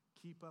to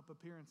keep up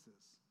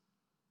appearances.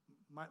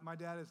 My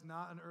dad is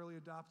not an early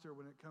adopter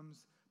when it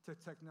comes to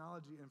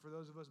technology. And for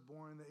those of us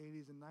born in the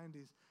 80s and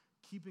 90s,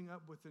 keeping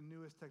up with the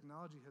newest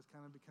technology has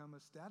kind of become a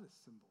status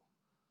symbol.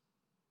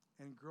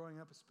 And growing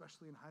up,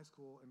 especially in high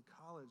school and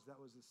college, that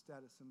was a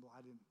status symbol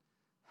I didn't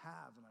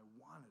have, and I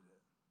wanted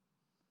it.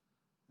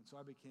 And so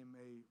I became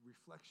a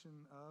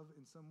reflection of,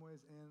 in some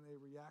ways, and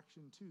a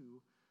reaction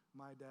to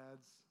my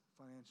dad's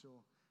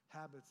financial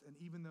habits. And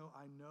even though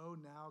I know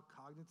now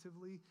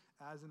cognitively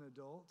as an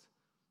adult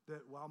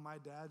that while my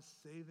dad's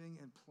saving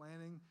and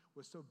planning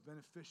was so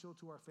beneficial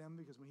to our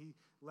family, because when he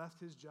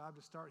left his job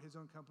to start his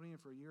own company, and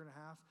for a year and a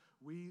half,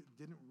 we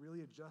didn't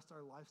really adjust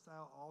our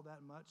lifestyle all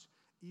that much,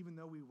 even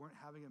though we weren't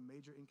having a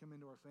major income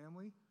into our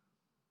family.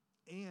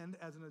 And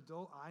as an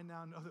adult, I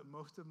now know that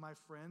most of my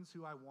friends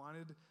who I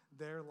wanted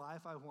their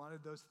life, I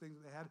wanted those things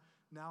that they had,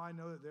 now I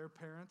know that their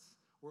parents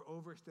were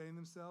overextending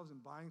themselves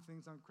and buying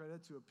things on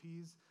credit to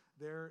appease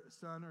their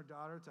son or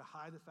daughter, to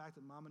hide the fact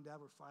that mom and dad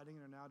were fighting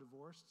and are now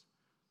divorced.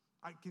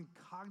 I can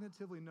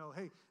cognitively know,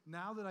 hey,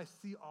 now that I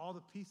see all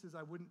the pieces,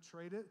 I wouldn't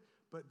trade it,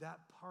 but that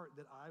part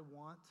that I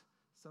want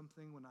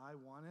something when I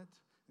want it,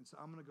 and so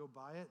I'm going to go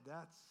buy it,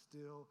 that's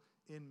still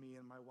in me,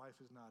 and my wife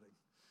is nodding,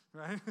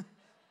 right?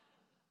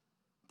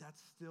 That's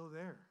still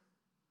there.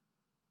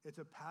 It's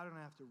a pattern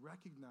I have to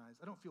recognize.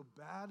 I don't feel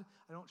bad.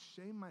 I don't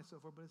shame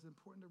myself for it, but it's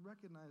important to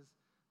recognize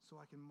so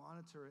I can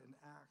monitor it and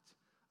act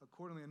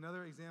accordingly.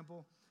 Another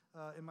example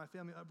in my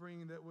family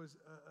upbringing that was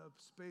a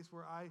space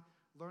where I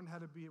learned how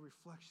to be a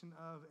reflection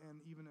of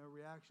and even a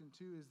reaction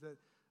to is that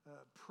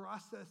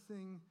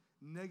processing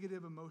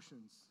negative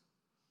emotions,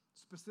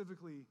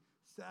 specifically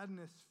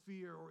sadness,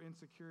 fear, or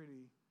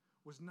insecurity,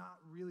 was not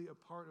really a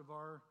part of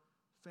our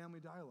family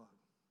dialogue.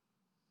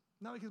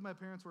 Not because my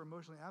parents were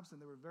emotionally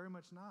absent, they were very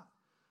much not.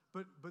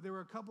 But there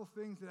were a couple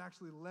things that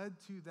actually led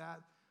to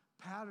that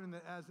pattern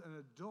that as an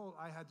adult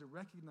I had to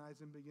recognize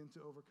and begin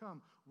to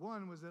overcome.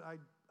 One was that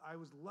I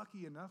was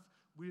lucky enough,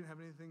 we didn't have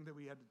anything that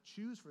we had to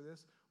choose for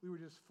this. We were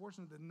just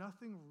fortunate that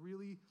nothing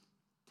really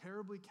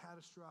terribly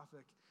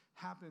catastrophic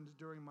happened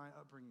during my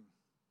upbringing.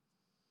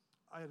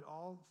 I had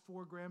all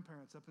 4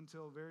 grandparents up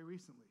until very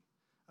recently.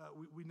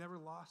 We never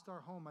lost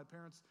our home. My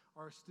parents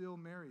are still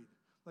married.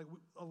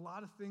 A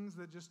lot of things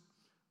that just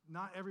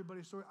not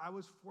everybody's story. I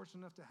was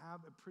fortunate enough to have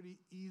a pretty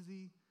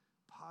easy,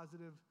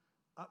 positive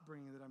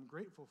upbringing that I'm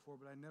grateful for,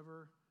 but I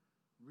never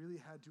really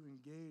had to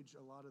engage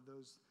a lot of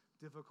those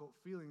difficult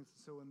feelings.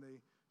 So when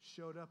they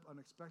showed up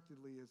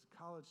unexpectedly as a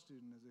college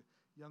student, as a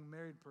young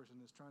married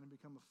person, as trying to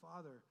become a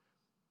father,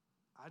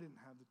 I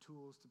didn't have the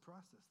tools to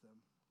process them.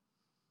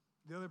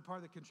 The other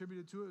part that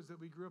contributed to it is that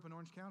we grew up in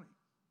Orange County,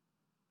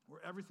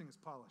 where everything is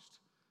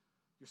polished.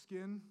 Your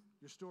skin,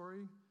 your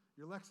story,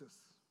 your Lexus,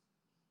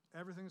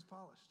 everything is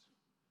polished.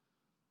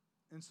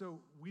 And so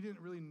we didn't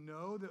really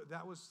know that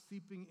that was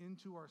seeping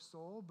into our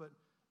soul, but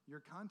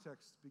your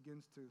context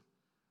begins to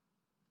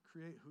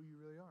create who you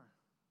really are.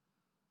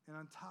 And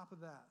on top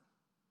of that,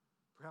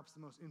 perhaps the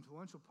most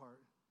influential part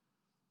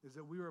is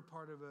that we were a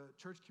part of a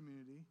church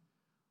community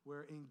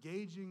where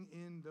engaging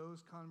in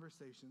those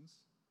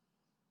conversations,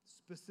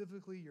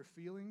 specifically your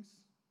feelings,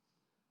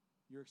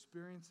 your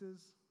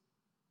experiences,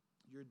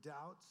 your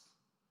doubts,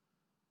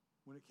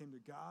 when it came to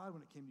God,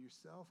 when it came to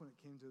yourself, when it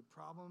came to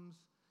problems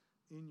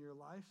in your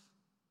life,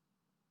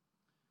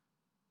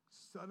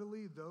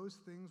 subtly, those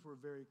things were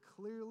very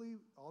clearly,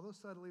 although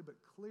subtly, but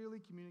clearly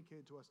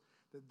communicated to us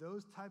that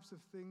those types of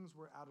things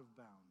were out of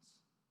bounds.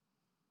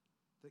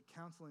 That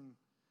counseling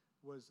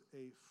was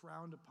a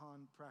frowned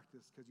upon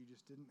practice because you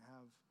just didn't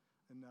have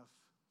enough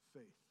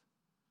faith.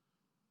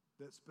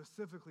 That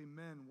specifically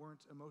men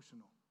weren't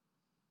emotional.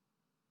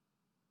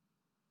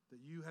 That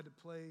you had to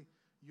play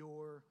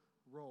your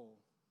role.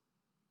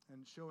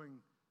 And showing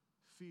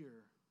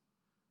fear,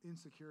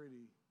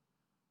 insecurity,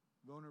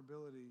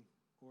 vulnerability,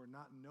 or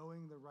not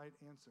knowing the right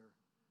answer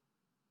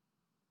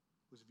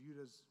was viewed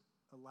as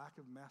a lack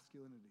of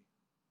masculinity.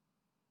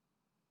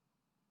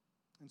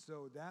 And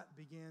so that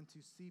began to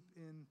seep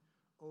in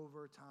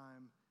over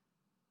time,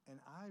 and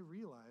I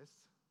realized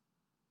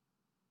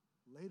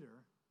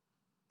later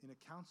in a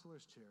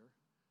counselor's chair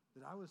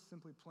that I was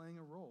simply playing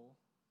a role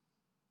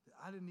that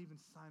I didn't even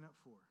sign up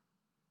for.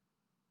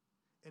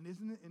 And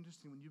isn't it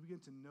interesting when you begin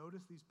to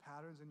notice these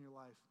patterns in your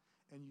life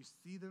and you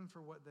see them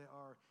for what they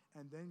are,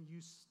 and then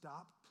you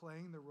stop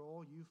playing the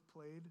role you've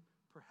played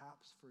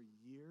perhaps for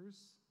years?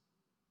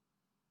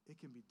 It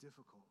can be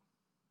difficult.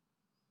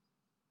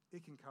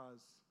 It can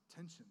cause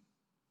tension.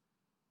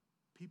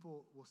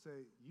 People will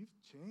say, "You've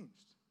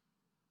changed."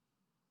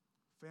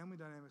 Family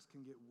dynamics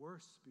can get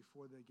worse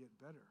before they get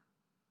better.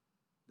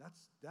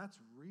 That's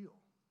real.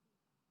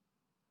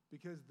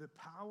 Because the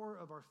power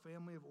of our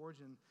family of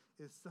origin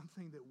is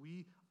something that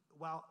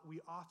while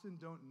we often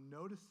don't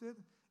notice it,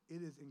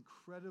 it is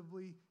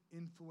incredibly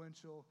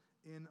influential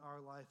in our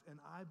life. And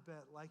I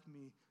bet, like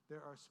me,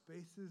 there are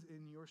spaces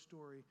in your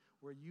story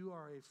where you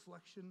are a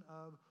reflection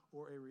of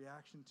or a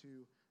reaction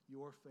to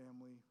your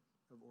family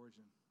of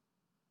origin.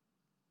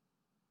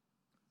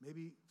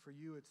 Maybe for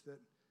you it's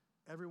that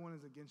everyone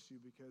is against you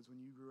because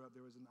when you grew up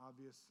there was an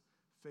obvious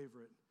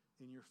favorite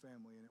in your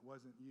family, and it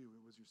wasn't you,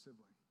 it was your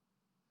sibling.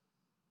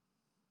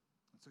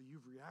 And so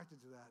you've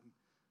reacted to that, and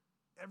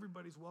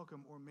everybody's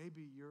welcome, or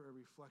maybe you're a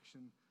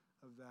reflection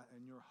of that,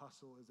 and your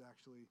hustle is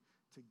actually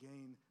to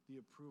gain the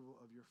approval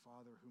of your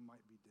father who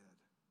might be dead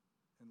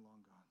and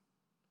long gone,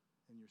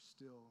 and you're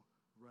still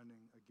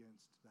running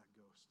against that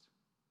ghost.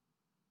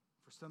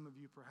 For some of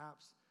you,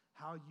 perhaps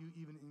how you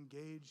even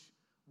engage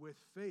with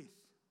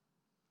faith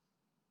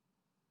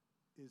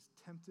is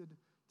tempted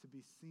to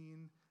be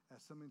seen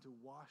as something to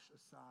wash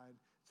aside,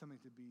 something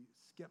to be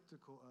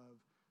skeptical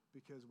of,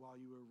 because while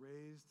you were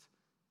raised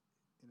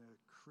in a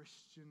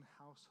Christian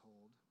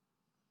household,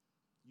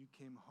 you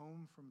came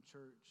home from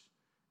church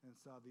and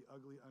saw the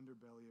ugly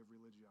underbelly of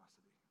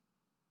religiosity.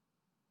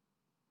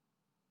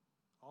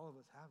 All of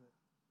us have it.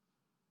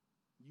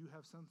 You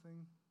have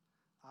something,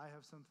 I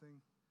have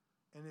something,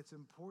 and it's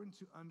important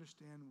to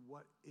understand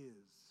what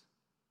is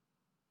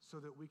so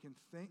that we can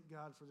thank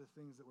God for the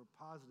things that were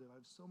positive. I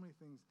have so many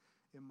things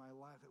in my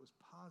life that was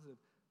positive,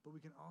 but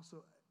we can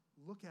also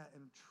look at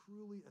and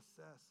truly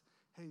assess,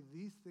 hey,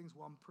 these things,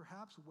 while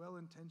perhaps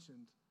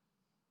well-intentioned,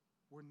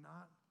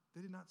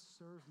 they did not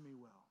serve me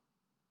well.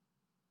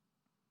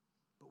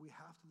 But we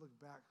have to look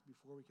back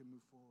before we can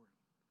move forward.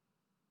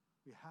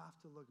 We have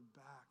to look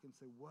back and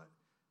say, what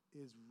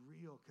is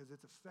real? Because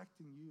it's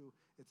affecting you.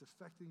 It's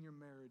affecting your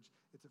marriage.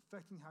 It's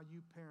affecting how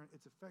you parent.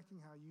 It's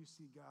affecting how you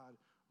see God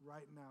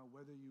right now,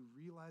 whether you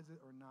realize it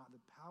or not,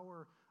 the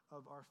power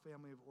of our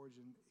family of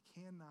origin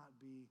cannot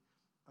be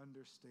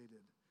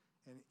understated.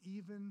 And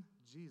even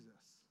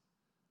Jesus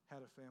had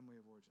a family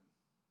of origin.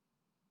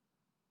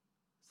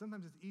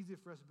 Sometimes it's easy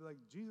for us to be like,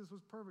 Jesus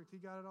was perfect. He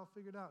got it all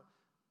figured out.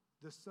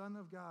 The Son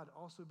of God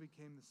also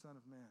became the Son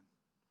of Man.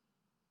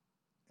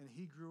 And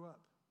he grew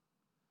up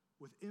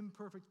with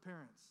imperfect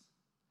parents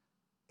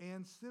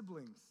and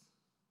siblings.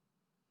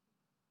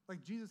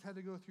 Like Jesus had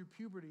to go through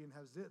puberty and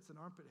have zits and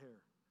armpit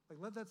hair. Like,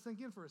 let that sink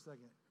in for a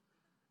second.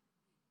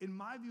 In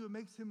my view, it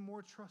makes him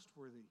more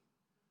trustworthy.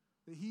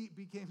 That he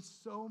became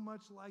so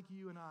much like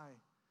you and I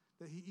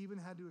that he even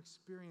had to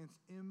experience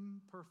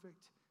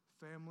imperfect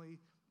family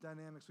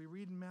dynamics. We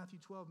read in Matthew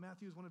 12,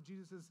 Matthew is one of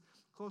Jesus'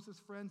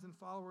 closest friends and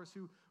followers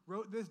who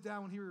wrote this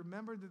down when he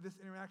remembered that this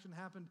interaction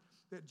happened,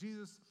 that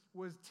Jesus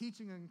was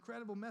teaching an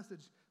incredible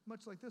message,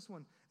 much like this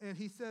one. And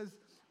he says,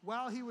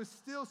 while he was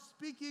still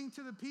speaking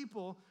to the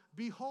people,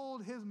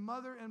 behold, his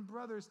mother and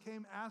brothers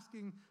came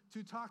asking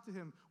to talk to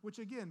him, which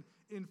again,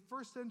 in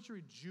first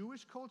century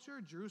Jewish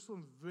culture,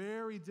 Jerusalem,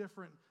 very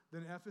different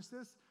than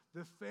Ephesus,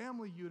 the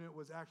family unit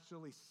was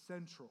actually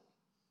central.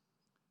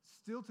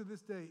 Still to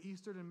this day,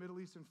 Eastern and Middle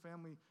Eastern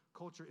family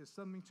culture is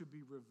something to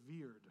be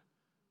revered,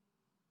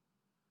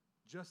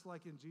 just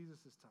like in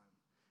Jesus' time.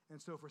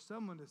 And so for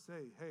someone to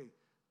say, hey,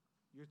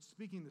 you're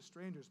speaking to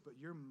strangers, but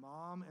your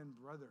mom and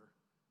brother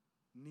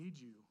need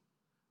you,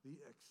 the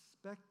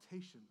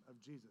expectation of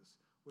Jesus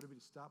would have been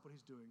to stop what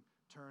he's doing,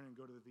 turn and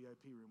go to the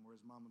VIP room where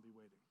his mom would be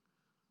waiting.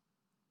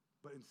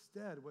 But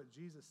instead, what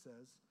Jesus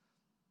says,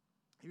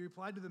 he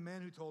replied to the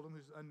man who told him,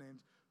 who's unnamed,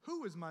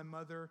 who is my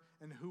mother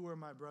and who are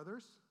my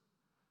brothers?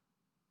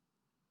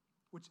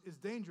 Which is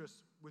dangerous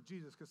with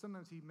Jesus, because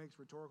sometimes he makes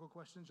rhetorical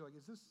questions. You're like,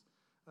 is this,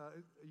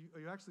 are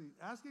you actually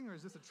asking, or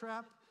is this a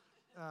trap?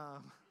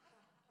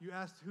 You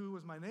asked who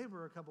was my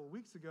neighbor a couple of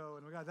weeks ago,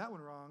 and we got that one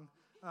wrong.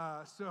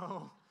 I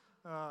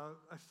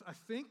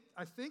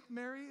think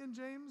Mary and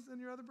James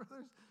and your other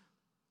brothers.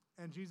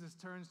 And Jesus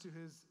turns to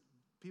his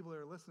people that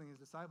are listening, his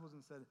disciples,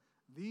 and said,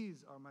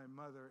 these are my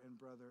mother and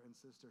brother and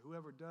sister.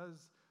 Whoever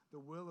does the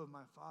will of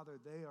my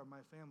Father, they are my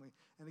family.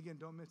 And again,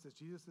 don't miss this.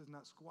 Jesus is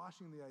not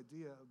squashing the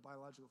idea of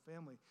biological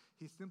family.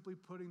 He's simply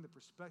putting the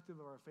perspective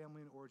of our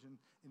family and origin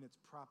in its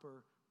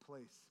proper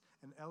place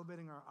and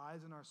elevating our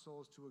eyes and our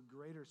souls to a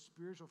greater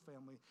spiritual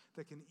family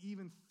that can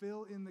even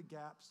fill in the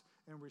gaps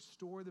and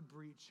restore the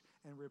breach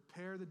and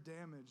repair the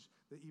damage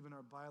that even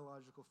our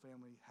biological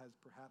family has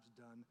perhaps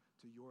done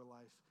to your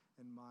life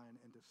and mine,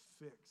 and to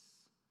fix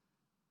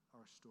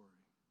our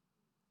story.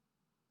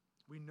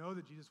 We know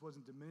that Jesus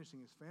wasn't diminishing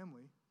his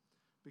family,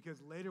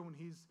 because later when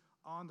he's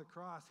on the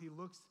cross, he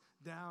looks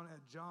down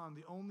at John,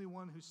 the only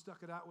one who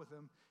stuck it out with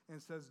him,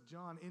 and says,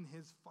 John, in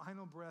his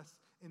final breaths,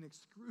 in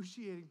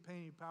excruciating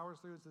pain, he powers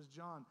through and says,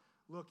 John,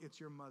 look, it's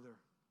your mother,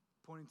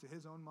 pointing to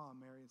his own mom,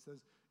 Mary, and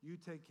says, you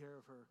take care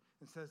of her,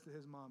 and says to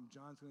his mom,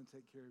 John's going to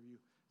take care of you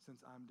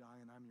since I'm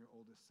dying and I'm your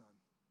oldest son.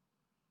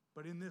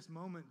 But in this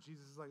moment,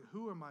 Jesus is like,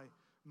 who are my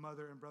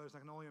mother and brothers? I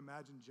can only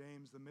imagine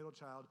James, the middle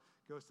child,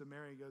 goes to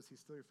Mary and goes, he's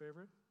still your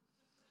favorite?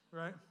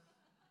 Right?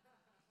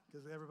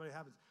 Because everybody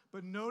happens.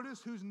 But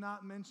notice who's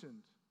not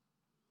mentioned.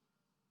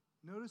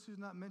 Notice who's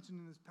not mentioned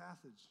in this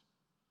passage.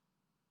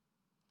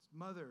 It's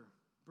mother,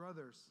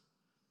 brothers.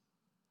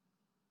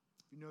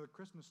 If you know the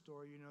Christmas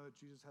story, you know that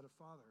Jesus had a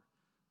father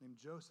named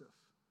Joseph,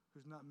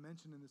 who's not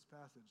mentioned in this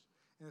passage.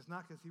 And it's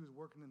not because he was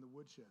working in the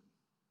woodshed.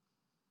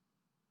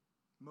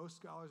 Most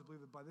scholars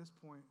believe that by this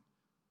point,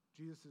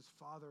 Jesus'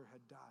 father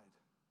had died.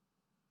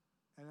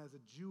 And as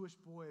a Jewish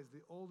boy, as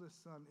the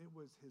oldest son, it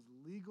was his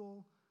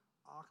legal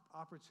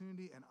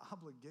opportunity and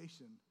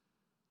obligation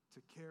to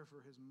care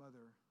for his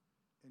mother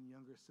and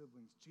younger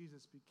siblings.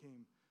 Jesus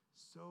became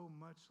so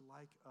much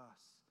like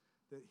us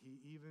that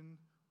he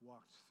even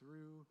walked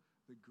through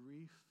the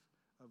grief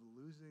of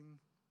losing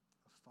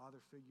a father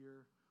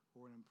figure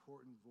or an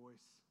important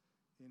voice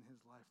in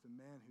his life. The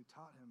man who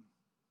taught him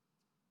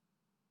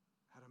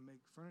how to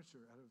make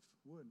furniture out of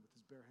wood with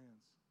his bare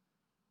hands.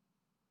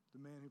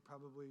 The man who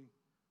probably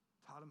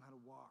taught him how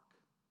to walk,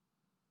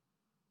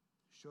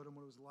 showed him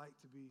what it was like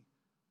to be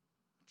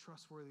a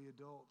trustworthy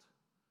adult,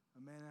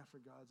 a man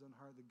after God's own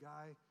heart, the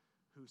guy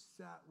who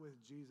sat with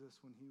Jesus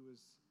when he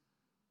was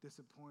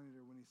disappointed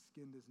or when he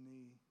skinned his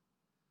knee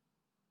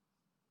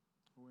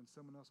or when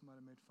someone else might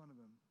have made fun of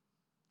him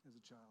as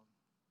a child.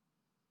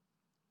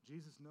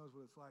 Jesus knows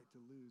what it's like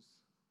to lose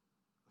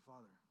a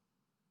father.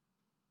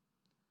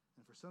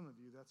 And for some of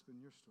you, that's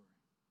been your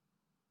story.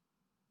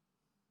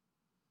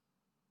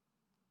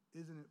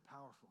 Isn't it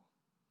powerful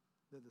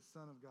that the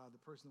Son of God,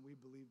 the person that we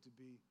believe to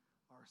be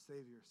our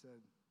Savior,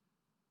 said,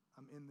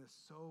 I'm in this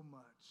so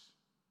much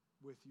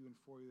with you and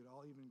for you that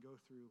I'll even go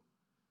through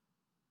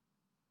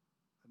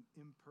an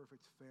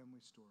imperfect family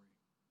story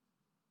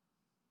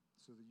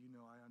so that you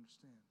know I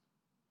understand.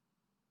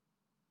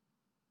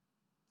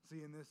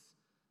 See, in this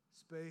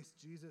space,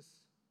 Jesus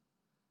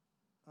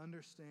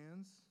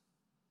understands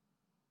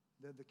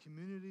that the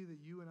community that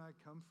you and I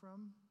come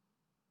from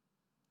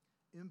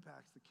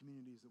impacts the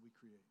communities that we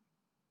create.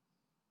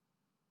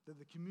 that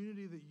the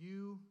community that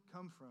you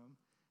come from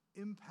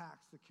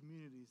impacts the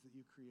communities that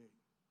you create,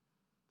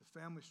 the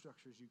family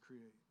structures you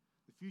create,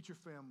 the future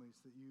families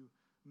that you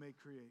may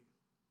create,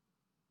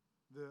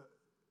 the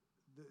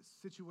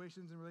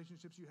situations and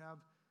relationships you have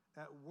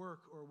at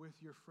work or with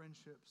your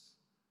friendships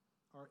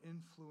are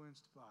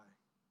influenced by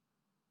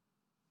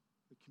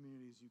the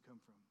communities you come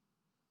from.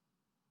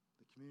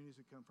 The communities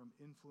we come from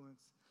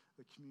influence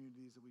the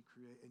communities that we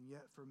create. And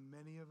yet, for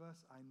many of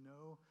us, I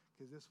know,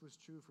 because this was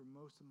true for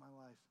most of my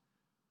life,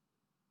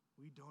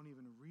 we don't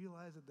even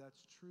realize that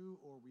that's true,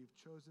 or we've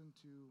chosen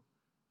to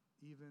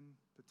even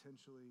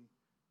potentially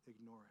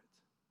ignore it.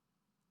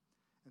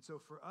 And so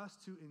for us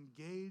to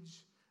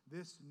engage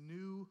this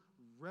new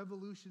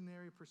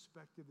revolutionary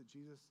perspective that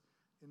Jesus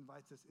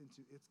invites us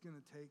into, it's going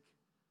to take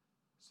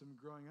some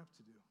growing up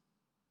to do.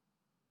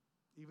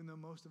 Even though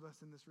most of us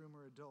in this room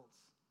are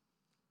adults,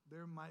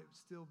 there might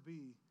still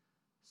be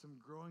some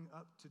growing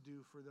up to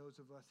do for those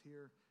of us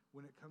here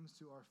when it comes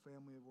to our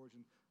family of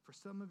origin. For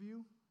some of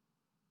you,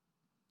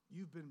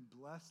 you've been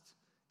blessed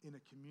in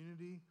a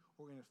community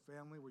or in a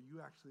family where you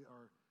actually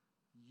are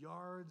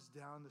yards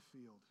down the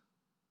field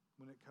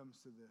when it comes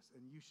to this,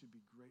 and you should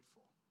be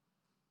grateful.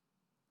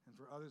 And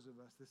for others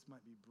of us, this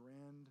might be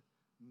brand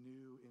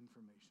new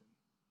information.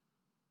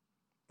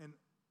 And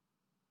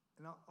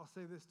I'll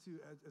say this too,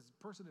 as a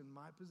person in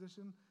my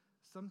position,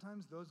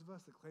 sometimes those of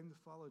us that claim to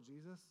follow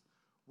Jesus,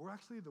 we're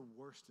actually the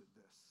worst at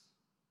this.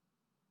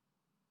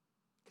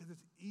 Because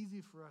it's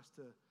easy for us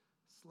to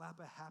slap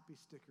a happy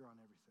sticker on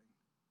everything.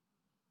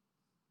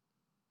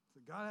 So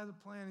God has a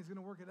plan, he's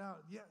going to work it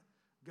out. Yeah,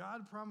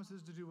 God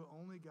promises to do what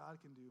only God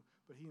can do,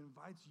 but he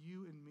invites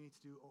you and me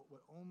to do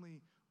what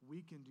only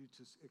we can do,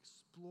 to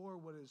explore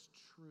what is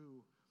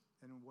true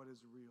and what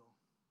is real.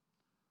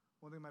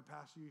 One thing my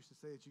pastor used to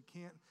say is you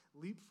can't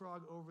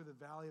leapfrog over the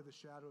valley of the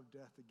shadow of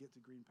death to get to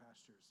green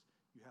pastures.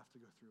 You have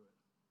to go through it.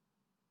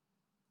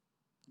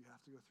 You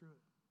have to go through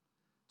it.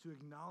 To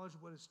acknowledge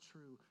what is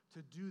true,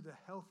 to do the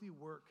healthy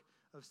work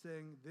of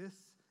saying this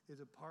is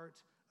a part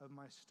of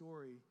my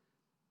story,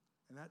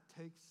 and that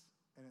takes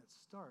and it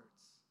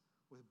starts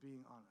with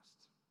being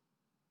honest.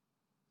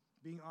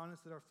 Being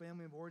honest that our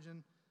family of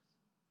origin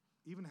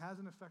even has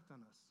an effect on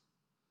us.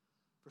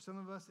 For some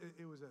of us,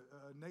 it was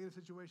a negative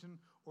situation,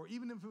 or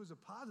even if it was a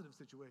positive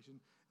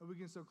situation, and we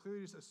can so clearly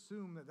just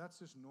assume that that's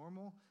just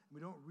normal, and we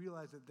don't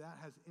realize that that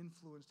has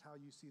influenced how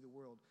you see the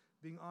world.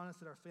 Being honest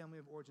that our family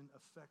of origin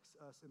affects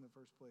us in the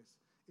first place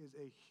is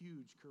a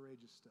huge,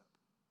 courageous step.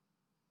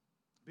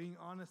 Being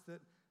honest that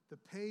the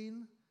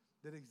pain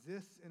that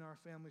exists in our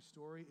family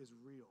story is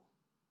real.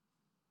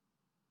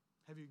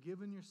 Have you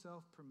given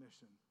yourself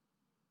permission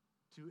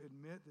to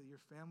admit that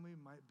your family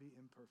might be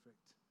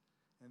imperfect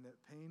and that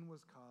pain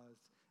was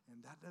caused, and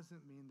that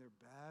doesn't mean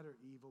they're bad or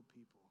evil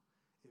people.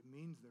 It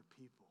means they're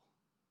people.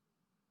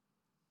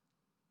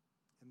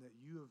 And that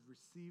you have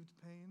received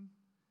pain,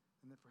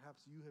 and that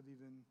perhaps you have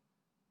even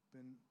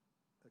been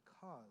a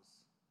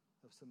cause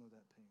of some of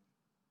that pain.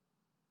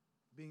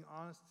 Being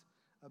honest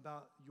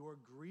about your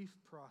grief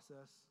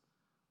process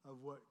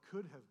of what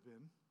could have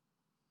been,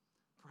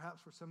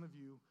 perhaps for some of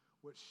you,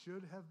 what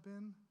should have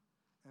been,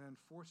 and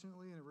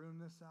unfortunately, in a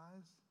room this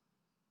size,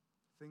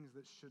 things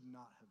that should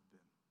not have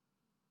been,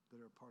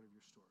 that are a part of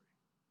your story.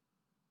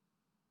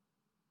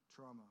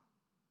 Trauma,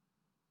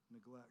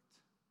 neglect,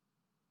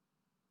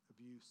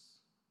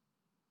 abuse.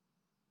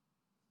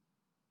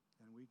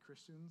 And we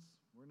Christians,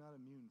 we're not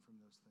immune from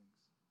those things.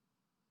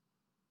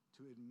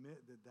 To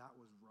admit that that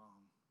was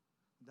wrong,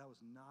 that was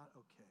not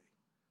okay,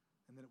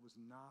 and that it was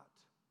not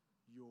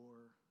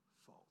your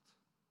fault,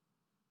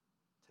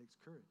 takes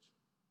courage.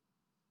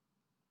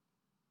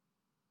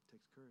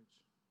 Takes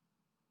courage.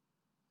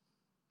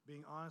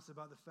 Being honest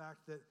about the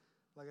fact that,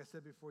 like I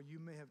said before, you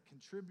may have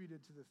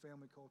contributed to the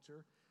family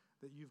culture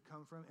that you've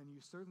come from, and you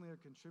certainly are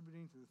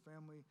contributing to the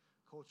family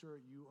culture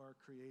you are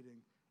creating.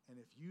 And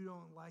if you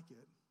don't like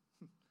it,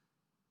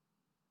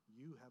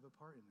 you have a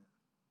part in it.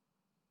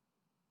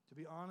 To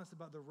be honest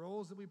about the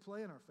roles that we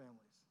play in our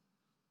families,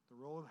 the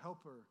role of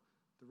helper,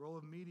 the role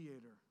of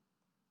mediator,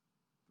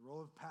 the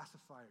role of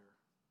pacifier,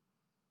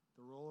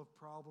 the role of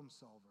problem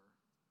solver,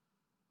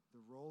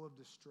 the role of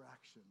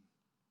distraction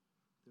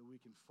that we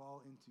can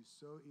fall into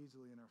so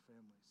easily in our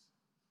families.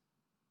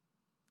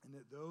 And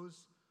that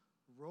those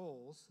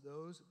roles,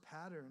 those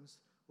patterns,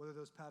 whether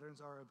those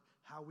patterns are of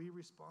how we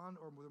respond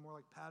or they're more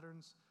like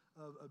patterns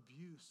of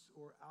abuse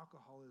or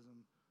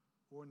alcoholism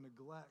or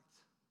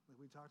neglect, like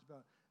we talked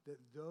about, that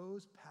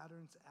those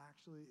patterns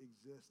actually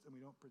exist and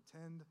we don't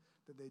pretend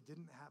that they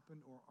didn't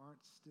happen or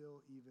aren't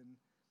still even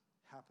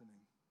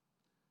happening.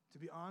 To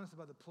be honest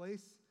about the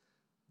place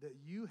that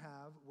you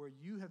have where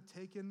you have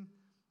taken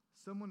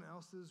someone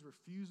else's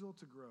refusal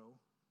to grow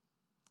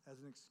as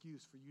an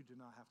excuse for you to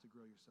not have to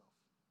grow yourself.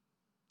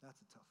 That's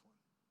a tough one.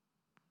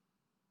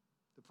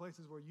 The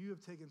places where you have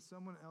taken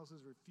someone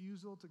else's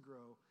refusal to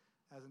grow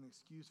as an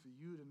excuse for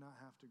you to not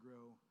have to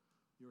grow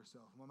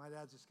yourself. Well, my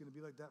dad's just going to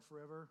be like that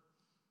forever,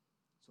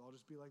 so I'll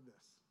just be like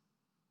this.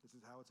 This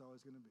is how it's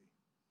always going to be.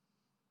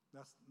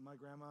 That's my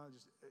grandma.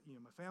 Just,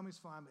 my family's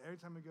fine, but every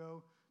time we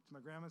go to my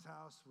grandma's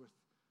house with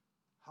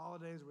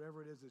holidays,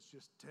 whatever it is, it's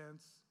just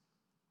tense.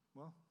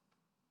 Well,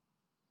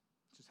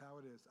 it's just how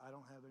it is. I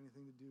don't have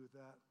anything to do with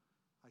that.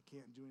 I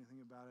can't do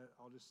anything about it.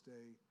 I'll just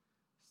stay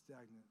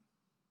stagnant.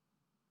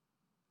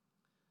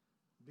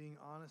 Being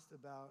honest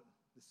about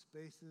the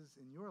spaces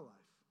in your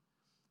life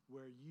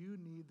where you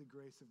need the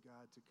grace of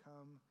God to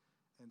come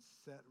and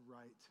set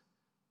right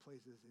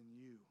places in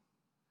you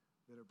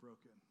that are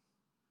broken,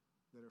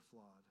 that are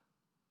flawed,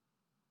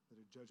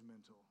 that are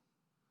judgmental,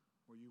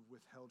 where you've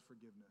withheld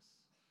forgiveness.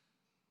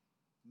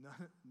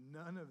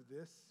 None of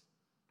this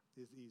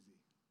is easy.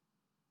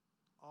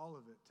 All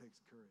of it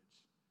takes courage.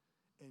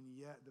 And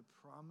yet the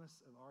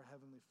promise of our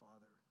Heavenly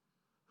Father,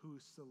 who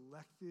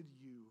selected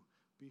you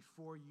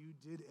before you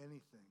did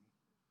anything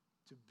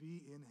to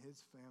be in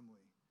his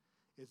family,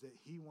 is that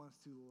he wants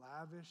to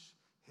lavish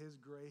his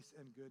grace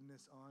and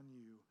goodness on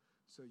you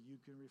so you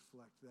can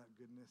reflect that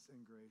goodness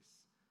and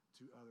grace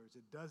to others.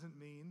 It doesn't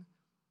mean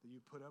that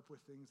you put up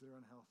with things that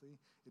are unhealthy.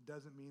 It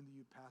doesn't mean that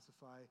you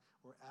pacify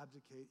or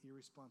abdicate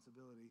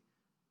irresponsibility,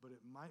 but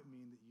it might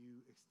mean that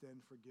you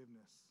extend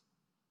forgiveness.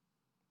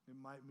 It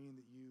might mean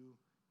that you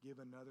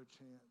give another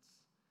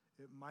chance.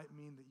 It might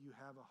mean that you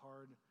have a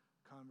hard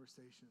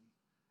conversation.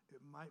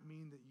 It might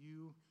mean that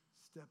you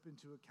step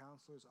into a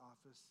counselor's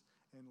office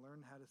and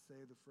learn how to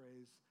say the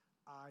phrase,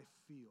 I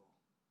feel.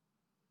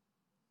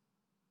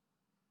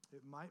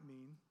 It might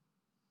mean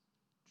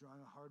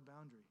drawing a hard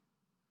boundary.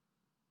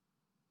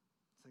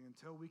 Saying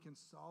until we can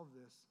solve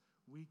this,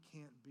 we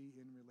can't be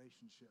in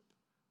relationship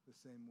the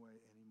same way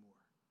anymore.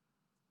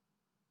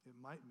 It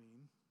might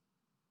mean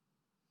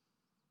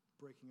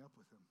breaking up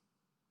with him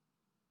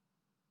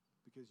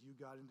because you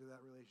got into that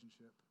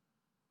relationship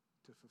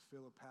to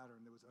fulfill a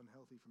pattern that was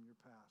unhealthy from your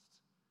past.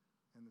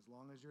 And as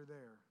long as you're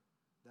there,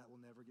 that will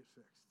never get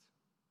fixed.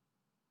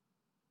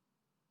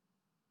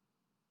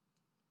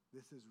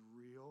 This is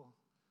real,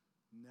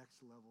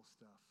 next level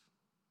stuff.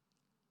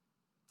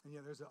 And yeah,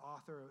 there's an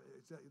author,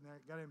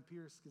 a guy named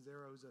Peter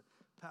Scazzaro, who's a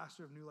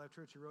pastor of New Life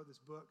Church. He wrote this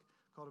book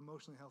called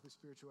Emotionally Healthy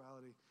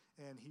Spirituality.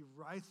 And he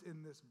writes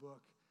in this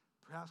book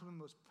perhaps one of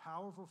the most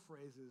powerful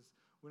phrases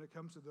when it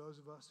comes to those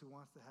of us who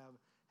wants to have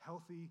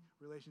healthy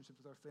relationships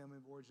with our family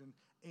of origin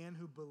and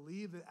who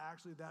believe that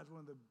actually that's one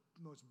of the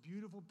most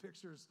beautiful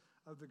pictures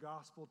of the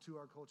gospel to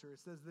our culture. It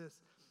says this.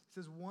 It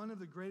says, one of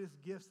the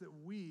greatest gifts that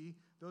we,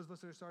 those of us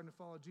that are starting to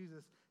follow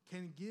Jesus,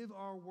 can give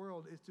our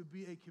world is to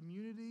be a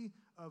community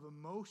of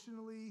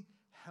emotionally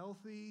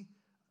healthy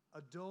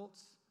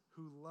adults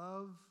who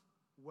love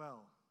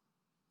well.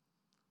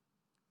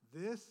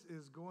 This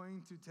is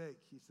going to take,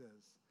 he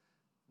says,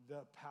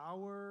 the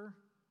power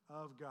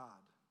of God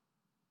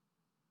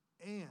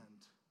and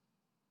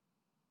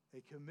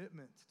a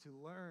commitment to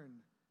learn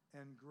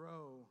and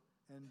grow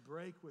and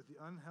break with the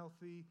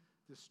unhealthy,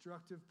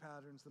 destructive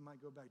patterns that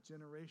might go back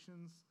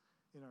generations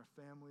in our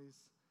families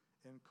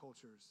and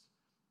cultures.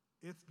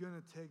 It's going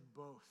to take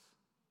both.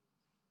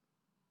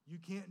 You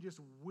can't just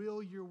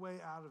will your way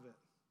out of it.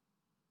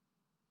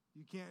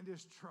 You can't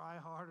just try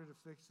harder to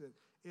fix it.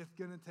 It's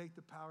going to take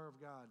the power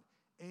of God.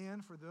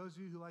 And for those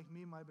of you who, like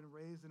me, might have been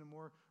raised in a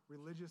more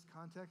religious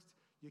context,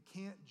 you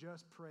can't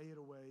just pray it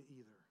away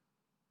either.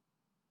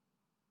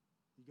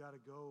 You got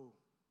to go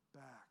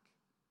back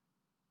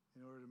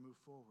in order to move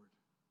forward.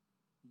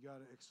 You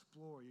got to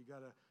explore. You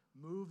got to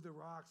move the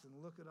rocks and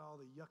look at all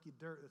the yucky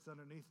dirt that's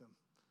underneath them.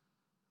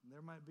 And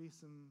there might be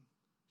some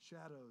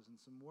shadows and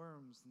some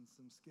worms and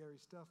some scary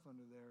stuff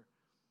under there.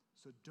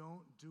 So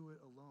don't do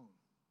it alone.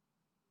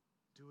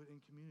 Do it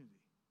in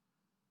community.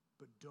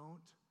 But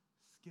don't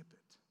skip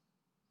it.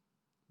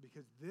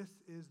 Because this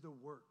is the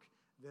work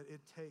that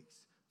it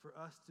takes for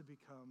us to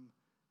become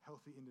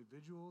healthy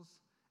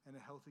individuals and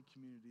a healthy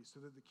community,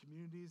 so that the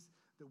communities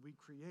that we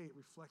create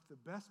reflect the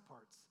best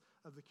parts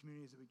of the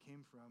communities that we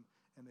came from,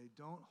 and they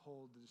don't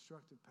hold the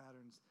destructive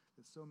patterns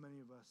that so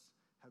many of us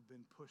have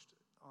been pushed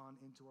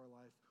on into our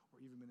life or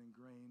even been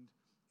ingrained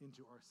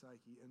into our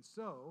psyche. And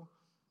so,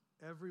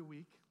 every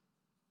week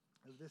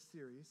of this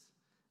series,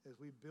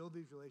 as we build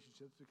these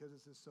relationships, because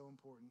this is so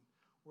important,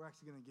 we're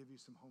actually going to give you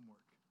some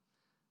homework.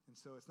 And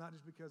so it's not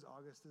just because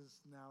August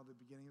is now the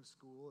beginning of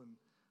school and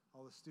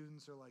all the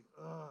students are like,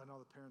 ugh, and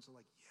all the parents are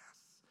like, yes,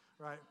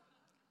 right?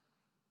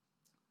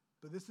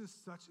 But this is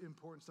such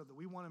important stuff that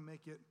we want to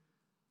make it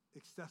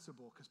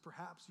accessible, because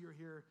perhaps you're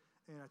here,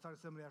 and I talked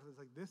to somebody after this,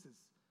 like, this is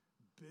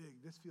big,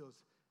 this feels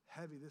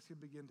heavy, this could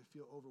begin to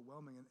feel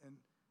overwhelming, and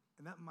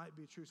that might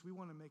be true. So we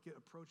want to make it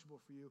approachable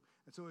for you.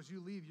 And so as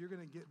you leave, you're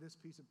going to get this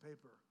piece of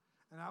paper.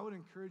 And I would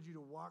encourage you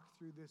to walk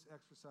through this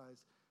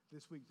exercise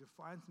this week, to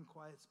find some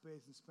quiet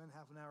space and spend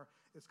half an hour.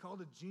 It's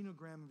called a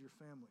genogram of your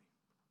family.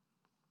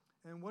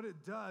 And what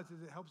it does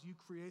is it helps you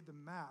create the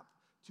map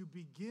to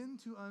begin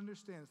to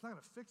understand. It's not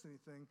going to fix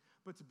anything,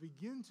 but to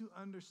begin to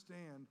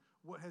understand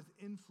what has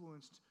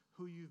influenced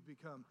who you've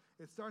become.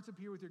 It starts up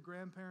here with your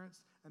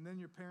grandparents and then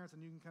your parents,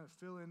 and you can kind of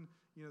fill in,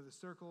 the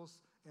circles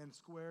and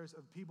squares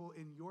of people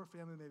in your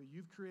family maybe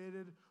you've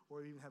created,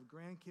 or even have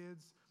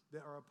grandkids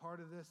that are a part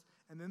of this.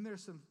 And then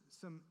there's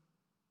some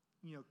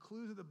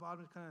clues at the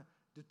bottom to kind of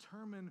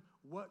determine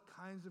what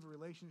kinds of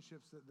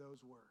relationships that those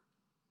were.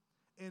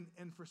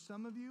 And for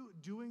some of you,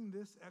 doing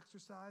this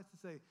exercise to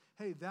say,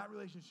 hey, that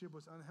relationship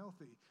was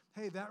unhealthy.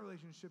 Hey, that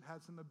relationship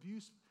had some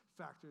abuse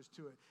factors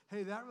to it.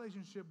 Hey, that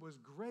relationship was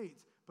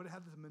great, but it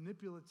had this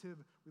manipulative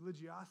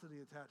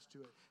religiosity attached to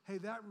it. Hey,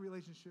 that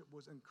relationship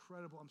was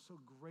incredible. I'm so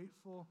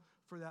grateful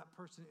for that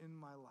person in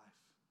my life.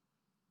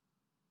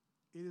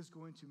 It is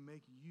going to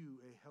make you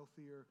a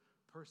healthier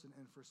person.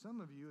 And for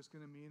some of you, it's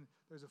going to mean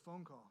there's a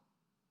phone call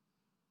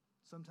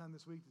sometime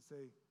this week to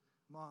say,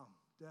 Mom,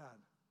 Dad,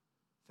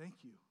 thank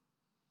you.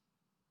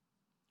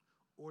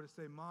 Or to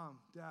say, Mom,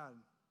 Dad,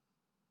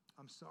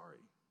 I'm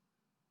sorry.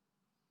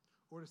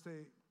 Or to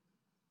say,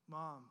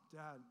 Mom,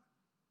 Dad,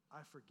 I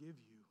forgive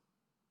you.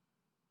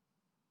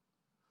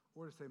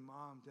 Or to say,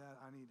 Mom, Dad,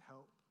 I need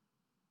help.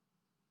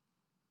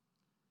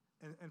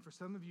 And for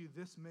some of you,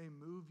 this may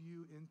move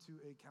you into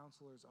a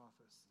counselor's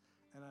office.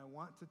 And I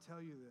want to tell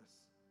you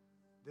this.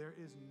 There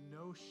is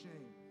no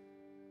shame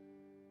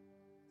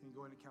in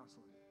going to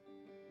counseling.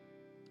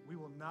 We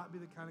will not be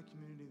the kind of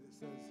community that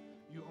says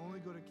you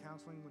only go to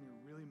counseling when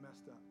you're really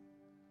messed up.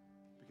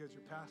 Because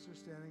your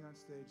pastor's standing on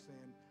stage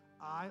saying,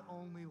 I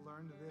only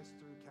learned this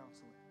through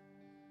counseling.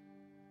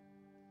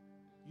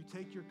 You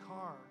take your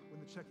car when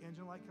the check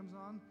engine light comes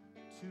on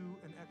to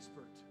an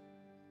expert.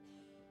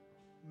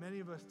 Many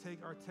of us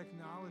take our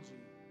technology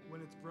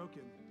when it's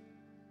broken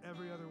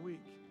every other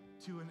week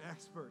to an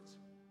expert.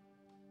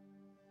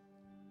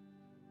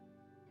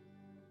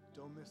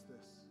 Don't miss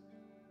this.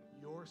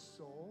 Your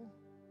soul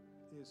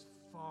is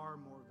far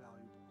more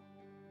valuable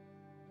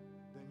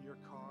than your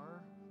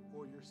car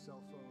or your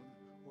cell phone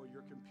or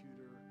your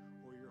computer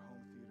or your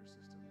home theater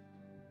system.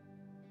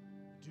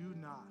 Do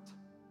not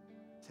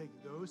take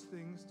those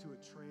things to a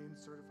trained,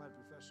 certified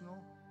professional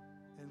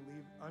and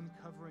leave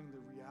uncovering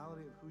the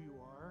reality of who you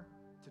are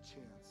to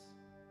chance.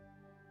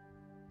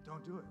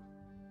 Don't do it.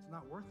 It's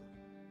not worth it.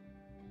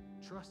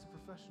 Trust a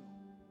professional.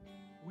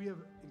 We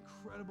have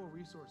incredible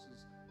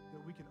resources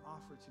that we can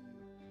offer to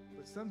you,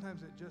 but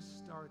sometimes it just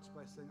starts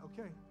by saying,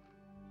 okay,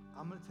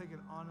 I'm going to take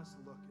an honest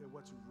look at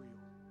what's real.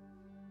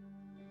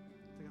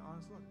 Take an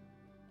honest look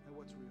at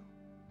what's real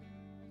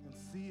and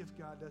see if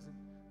God doesn't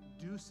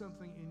do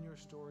something in your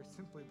story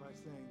simply by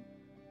saying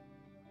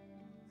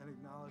and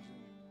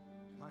acknowledging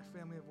my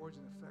family of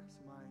origin affects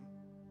my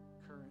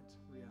current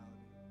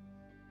reality.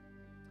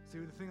 See,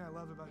 the thing I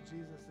love about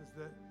Jesus is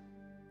that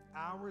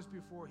hours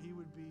before he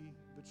would be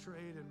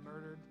betrayed and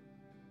murdered,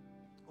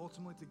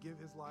 ultimately to give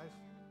his life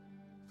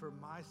for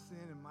my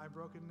sin and my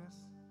brokenness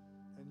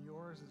and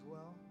yours as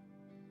well,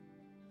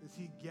 is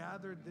he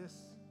gathered this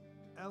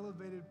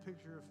elevated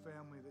picture of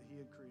family that he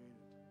had created.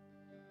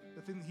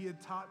 The thing that he had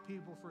taught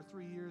people for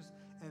 3 years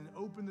and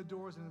opened the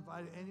doors and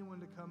invited anyone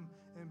to come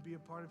and be a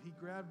part of. He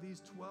grabbed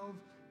these 12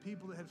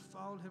 people that had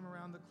followed him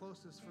around the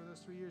closest for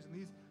those 3 years, and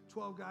these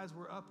 12 guys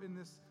were up in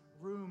this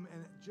room,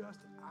 and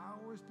just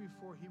hours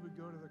before he would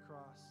go to the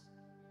cross,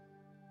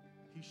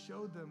 he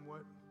showed them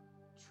what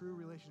true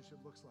relationship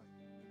looks like.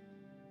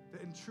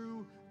 That in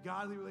true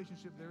godly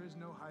relationship, there is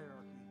no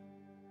hierarchy.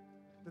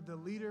 That the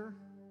leader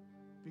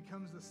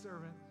becomes the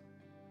servant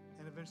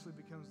and eventually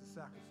becomes the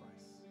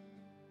sacrifice.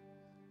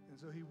 And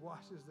so he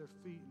washes their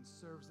feet and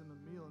serves them a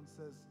meal and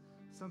says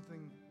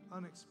something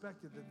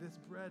unexpected, that this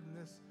bread and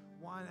this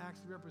wine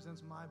actually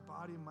represents my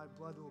body and my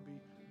blood that will be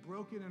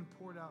broken and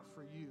poured out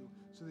for you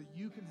so that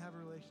you can have a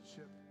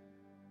relationship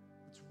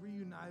that's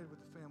reunited with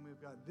the family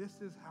of God.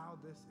 This is how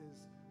this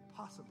is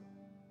possible.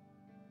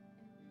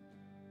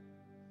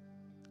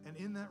 And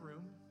in that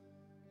room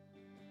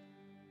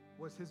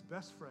was his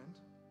best friend,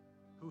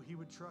 who he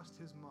would trust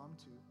his mom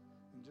to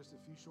in just a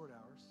few short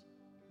hours,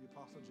 the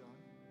Apostle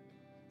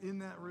John. In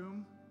that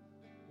room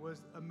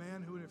was a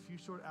man who in a few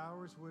short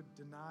hours would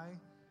deny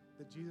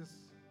that Jesus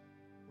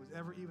was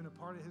ever even a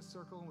part of his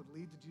circle and would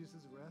lead to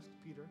Jesus' arrest,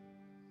 Peter.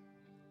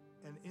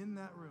 And in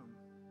that room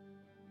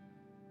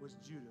was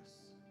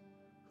Judas,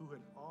 who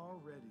had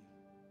already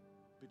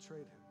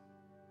betrayed him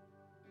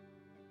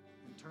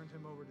and turned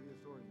him over to the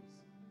authorities.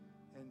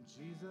 And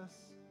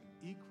Jesus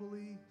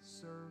equally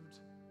served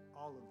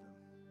all of them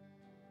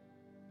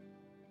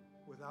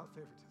without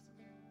favoritism.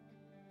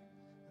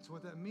 And so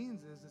what that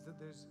means is that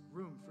there's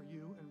room for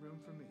you and room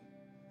for me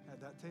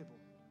at that table,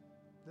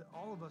 that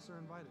all of us are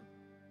invited.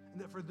 And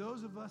that for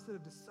those of us that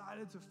have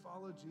decided to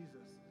follow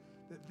Jesus,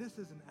 that this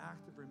is an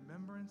act of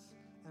remembrance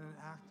and an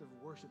act of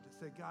worship, to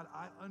say, God,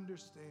 I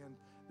understand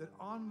that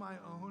on my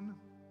own,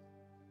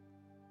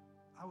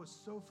 I was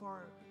so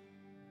far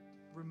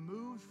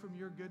removed from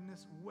your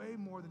goodness, way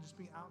more than just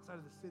being outside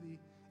of the city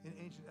in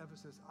ancient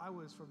Ephesus. I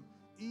was from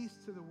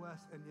east to the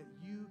west, and yet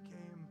you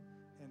came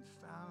and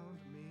found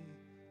me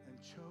and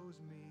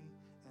chose me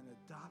and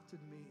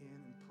adopted me in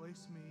and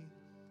placed me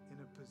in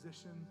a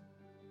position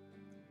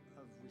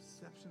of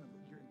reception of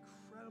your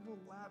incredible,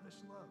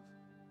 lavish love.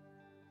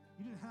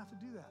 You didn't have to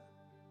do that.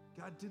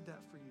 God did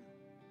that for you.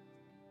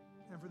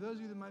 And for those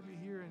of you that might be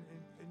here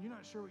and you're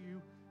not sure what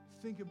you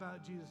think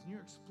about Jesus and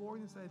you're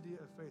exploring this idea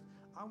of faith,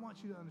 I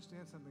want you to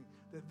understand something,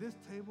 that this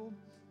table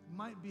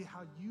might be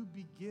how you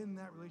begin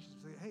that relationship.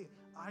 Say, hey,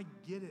 I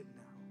get it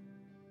now.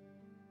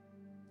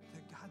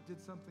 That God did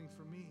something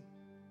for me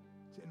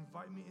to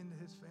invite me into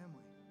his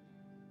family.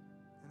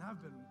 And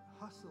I've been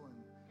hustling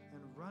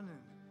and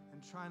running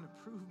and trying to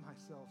prove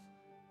myself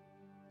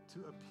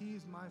to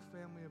appease my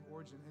family of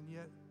origin. And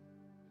yet,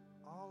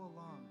 all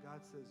along, God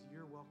says,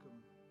 you're welcome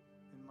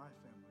in my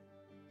family.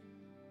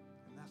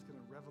 And that's going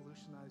to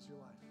revolutionize your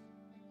life.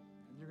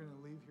 And you're going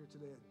to leave here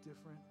today a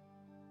different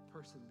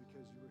person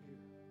because you were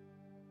here.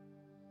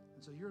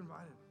 And so you're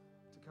invited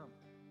to come.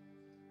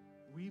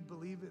 We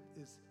believe it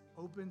is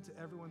open to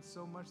everyone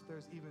so much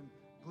there's even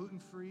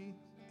gluten-free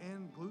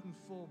and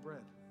gluten-full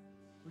bread.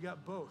 We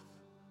got both.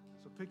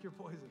 So pick your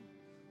poison.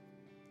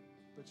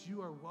 But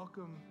you are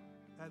welcome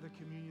at the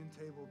communion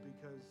table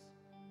because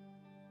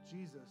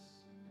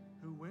Jesus,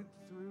 who went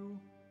through,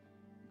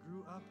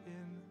 grew up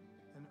in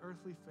an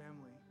earthly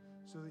family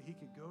so that he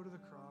could go to the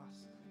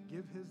cross,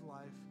 give his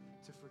life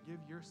to forgive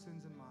your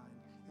sins and mine,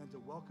 and to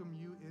welcome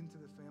you into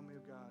the family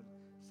of God,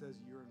 says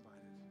you're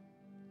invited.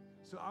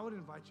 So I would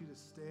invite you to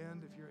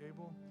stand if you're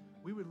able.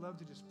 We would love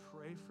to just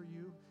pray for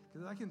you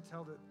because I can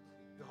tell that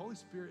the Holy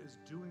Spirit is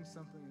doing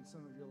something in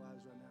some of your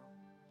lives right now.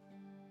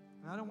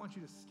 And I don't want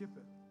you to skip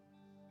it.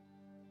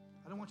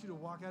 I don't want you to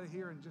walk out of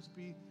here and just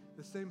be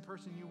the same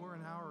person you were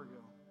an hour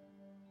ago.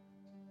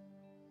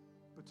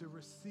 But to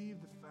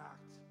receive the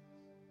fact,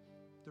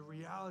 the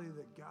reality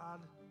that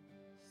God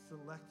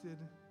selected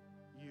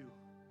you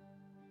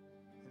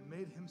and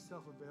made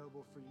himself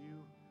available for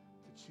you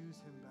to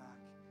choose him back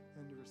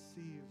and to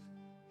receive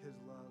his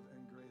love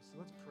and grace. So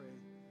let's pray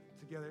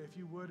together. If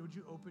you would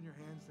you open your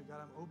hands to God?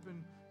 I'm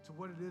open to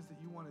what it is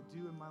that you want to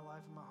do in my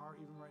life and my heart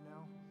even right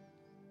now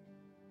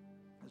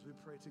as we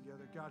pray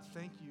together. God,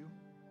 thank you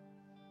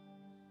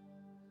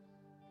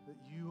that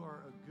you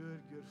are a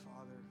good, good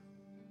Father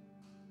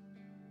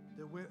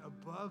that went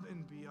above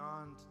and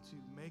beyond to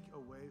make a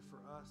way for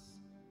us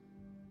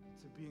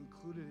to be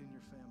included in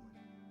your family.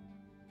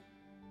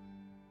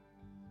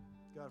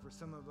 God, for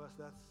some of us,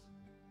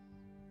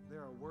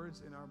 there are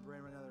words in our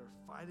brain right now that are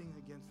fighting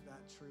against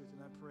that truth,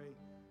 and I pray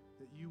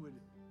that you would,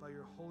 by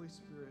your Holy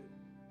Spirit,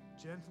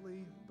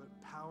 gently but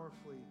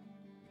powerfully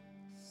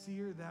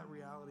sear that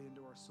reality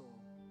into our soul.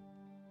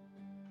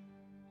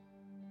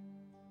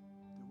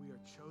 That we are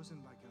chosen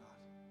by God.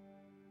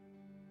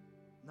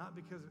 Not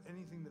because of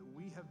anything that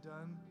we have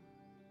done,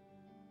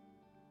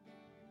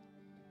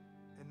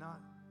 and not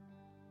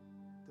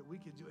that we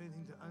could do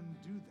anything to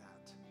undo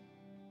that,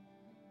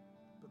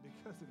 but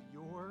because of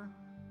your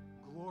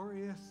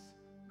glorious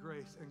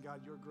grace. And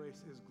God, your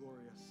grace is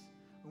glorious.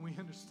 When we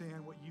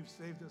understand what you've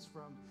saved us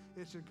from,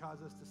 it should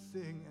cause us to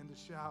sing and to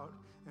shout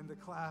and to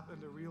clap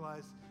and to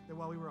realize that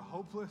while we were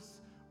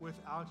hopeless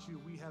without you,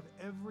 we have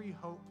every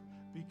hope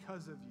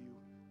because of you,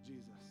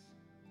 Jesus.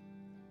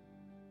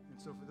 And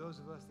so for those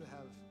of us that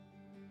have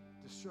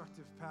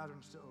destructive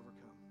patterns to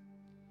overcome,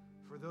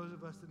 for those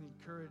of us that need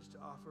courage to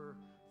offer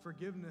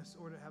forgiveness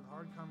or to have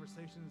hard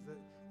conversations that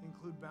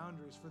include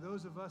boundaries, for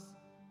those of us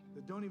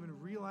that don't even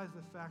realize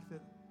the fact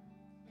that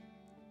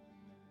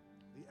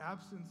the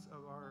absence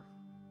of our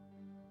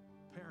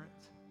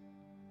parent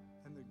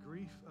and the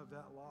grief of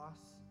that loss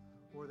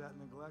or that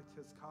neglect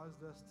has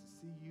caused us to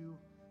see you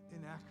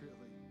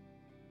inaccurately.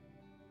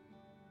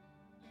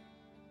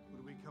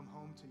 Would we come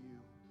home to you?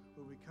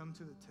 Would we come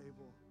to the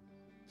table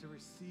to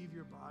receive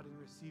your body and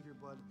receive your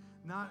blood,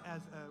 not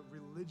as a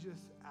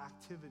religious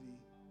activity,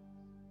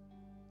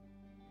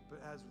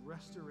 but as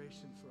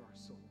restoration for our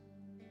soul?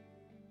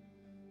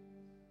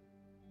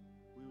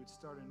 We would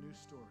start a new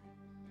story,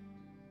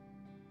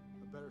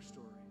 a better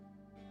story,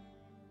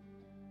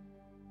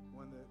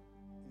 one that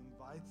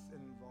invites and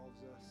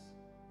involves us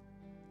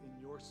in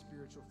your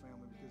spiritual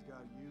family, because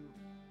God, you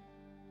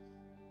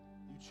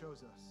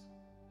chose us.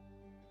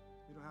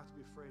 We don't have to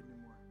be afraid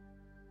anymore.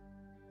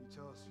 You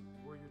tell us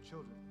we're your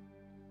children.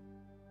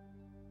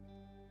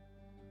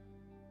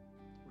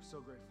 We're so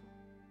grateful.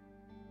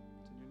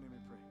 It's in your name we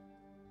pray.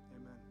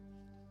 Amen.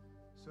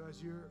 So as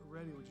you're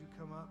ready, would you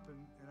come up and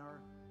our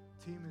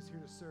team is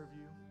here to serve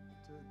you,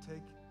 to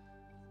take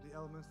the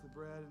elements, the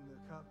bread and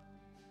the cup.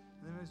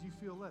 And then as you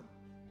feel led,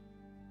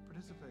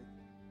 participate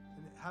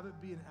and have it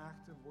be an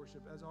act of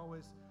worship. As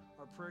always,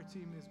 our prayer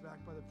team is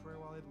back by the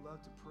prayer wall. They'd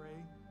love to pray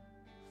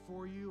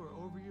for you or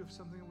over you if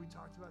something that we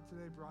talked about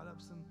today brought up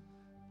some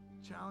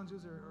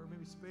challenges or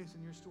maybe space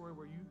in your story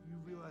where you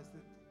realize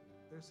that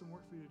there's some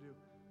work for you to do.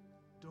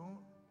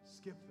 Don't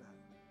skip that.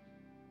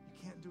 You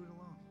can't do it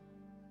alone.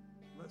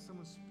 Let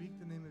someone speak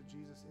the name of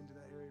Jesus into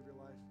that area of your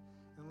life.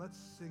 And let's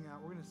sing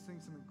out. We're going to sing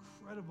some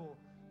incredible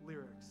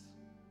lyrics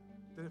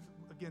that if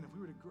we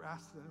were to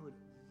grasp them, it would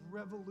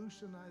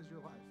revolutionize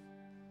your life.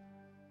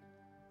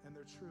 And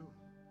they're true.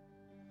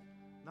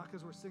 Not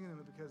because we're singing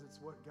them, but because it's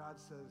what God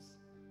says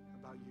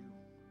about you.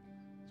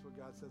 It's what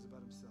God says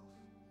about himself.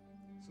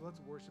 So let's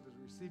worship as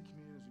we receive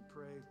communion, as we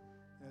pray,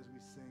 and as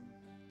we sing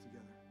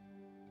together.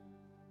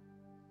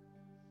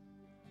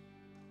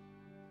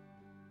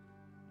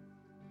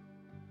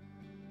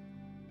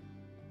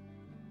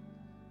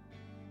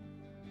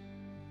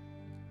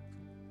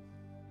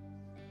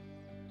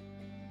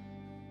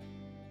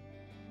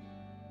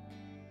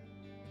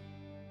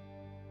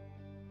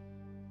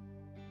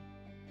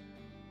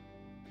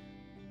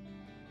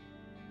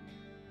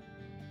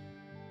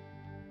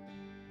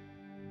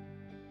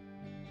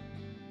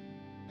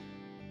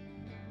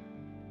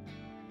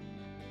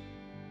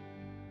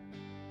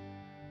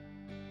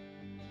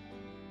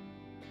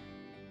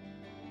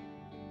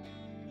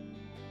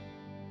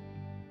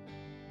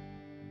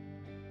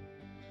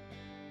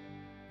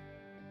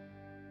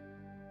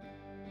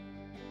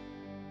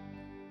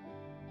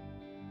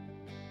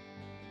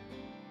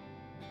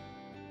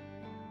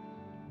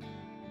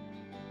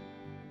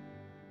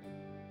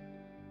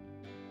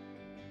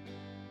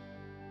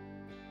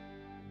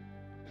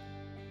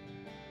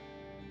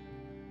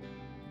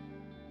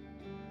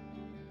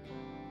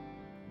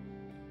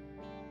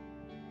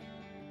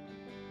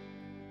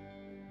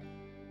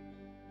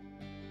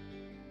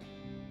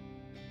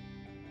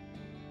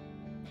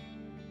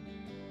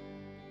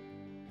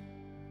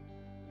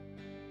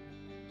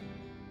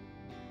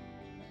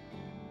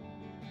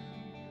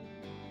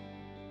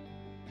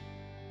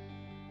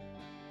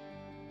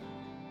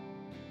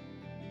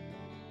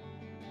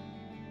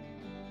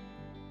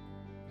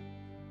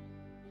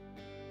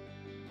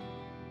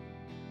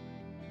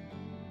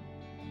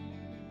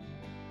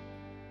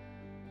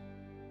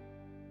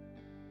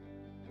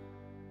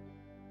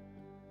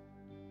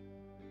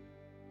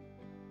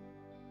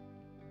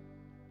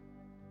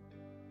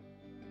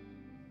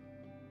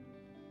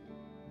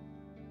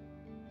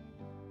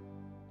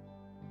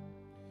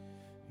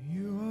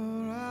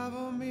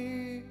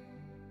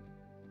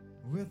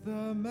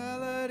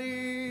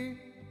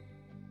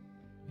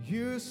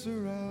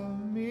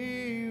 surround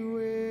me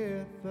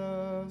with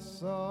a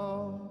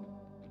song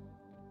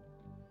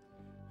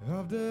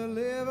of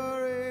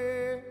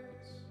deliverance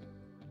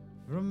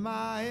from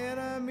my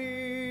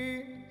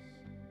enemies,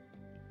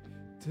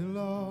 till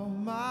all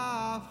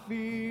my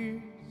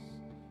fears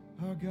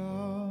are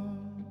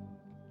gone.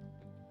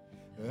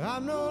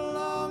 I'm no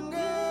longer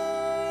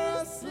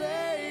a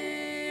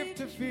slave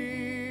to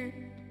fear.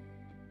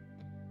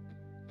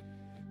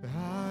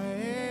 I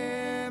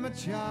am a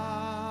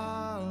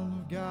child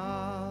of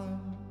God.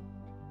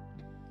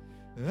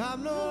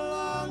 I'm no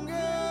longer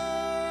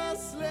a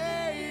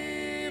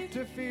slave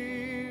to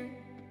fear.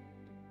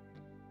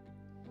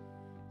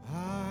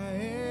 I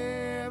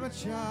am a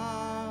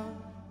child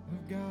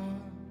of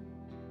God.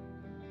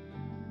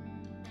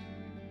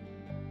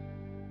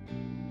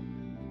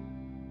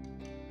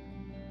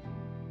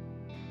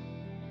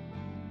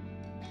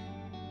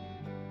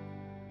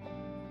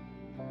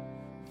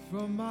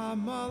 From my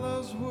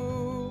mother's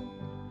womb,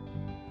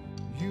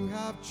 you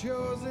have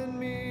chosen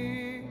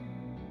me.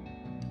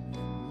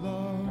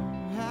 Love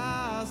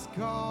has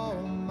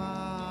called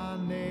my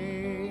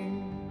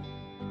name.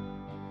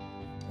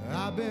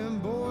 I've been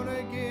born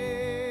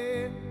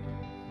again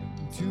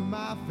to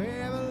my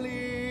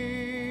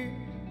family.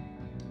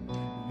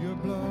 Your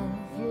blood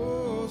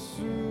flows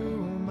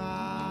through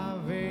my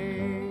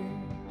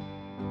veins.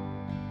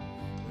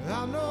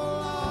 I'm no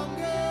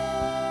longer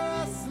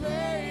a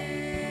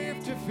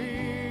slave to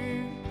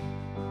fear.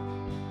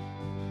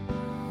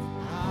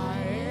 I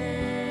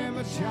am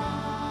a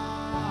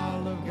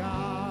child of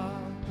God.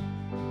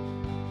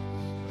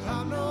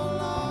 I'm no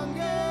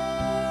longer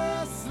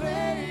a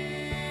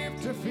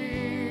slave to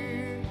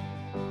fear.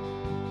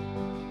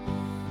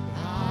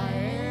 I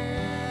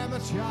am a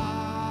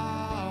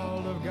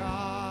child of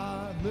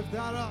God. Lift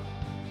that up.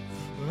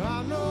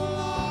 I'm no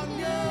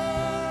longer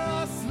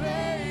a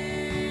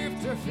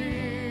slave to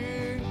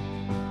fear.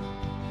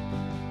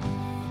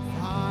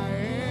 I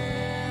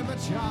am a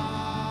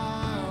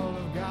child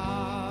of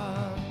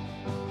God.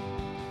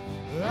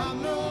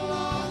 I'm no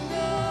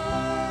longer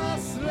a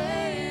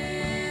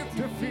slave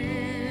to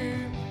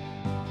fear.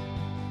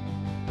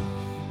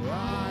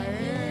 I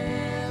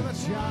am a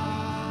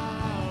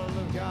child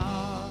of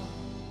God.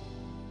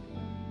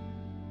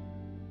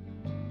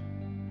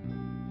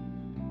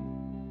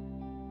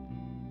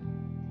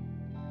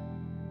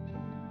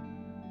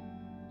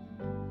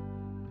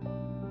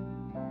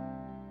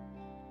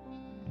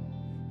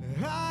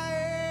 I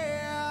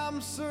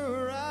am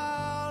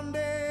surrounded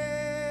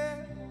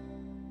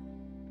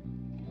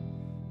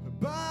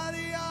by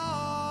the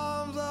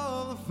arms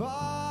of the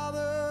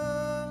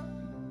Father.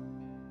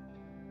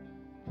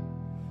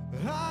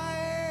 I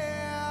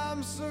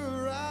am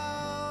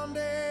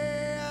surrounded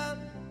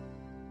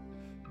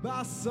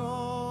by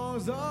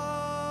songs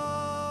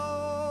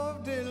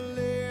of deliverance.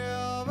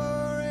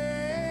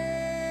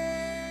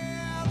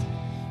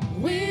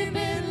 We've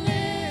been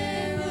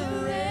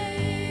liberated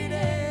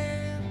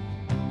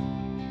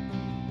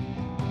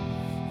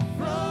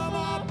from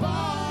our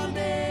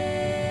bondage.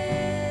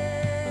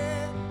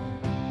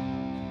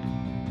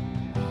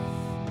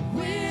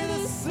 We're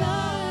the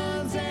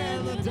sons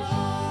and the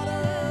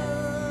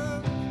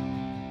daughters.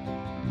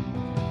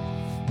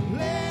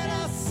 Let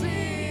us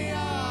see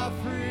our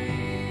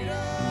freedom.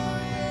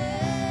 Yeah.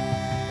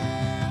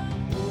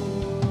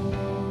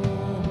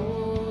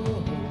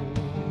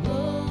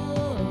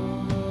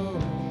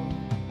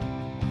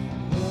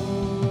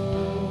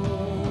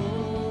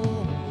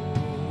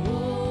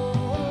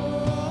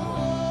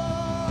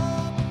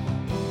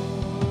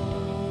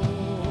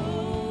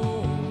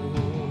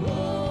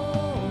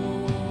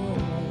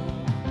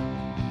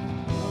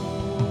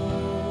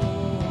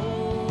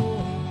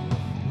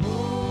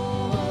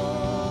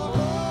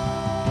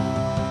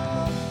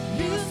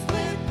 You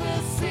split the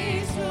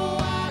sea so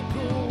I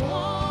could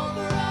walk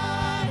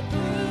right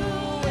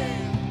through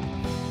it.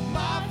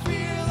 My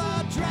fears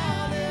are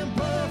drowned in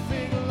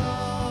perfect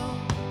love.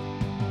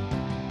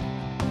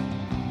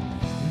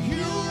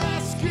 You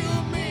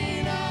rescued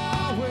me,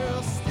 now I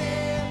will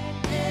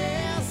stand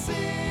and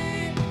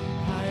sing.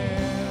 I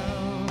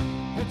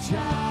am a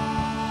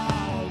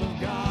child of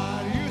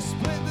God. You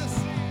split the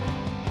sea.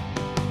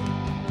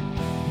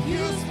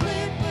 You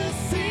split the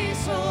sea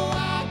so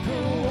I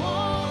could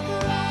walk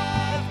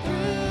right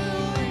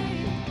through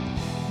it.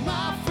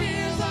 My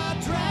fears are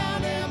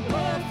drowned in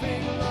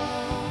perfect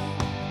love.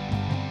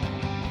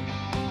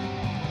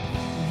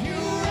 You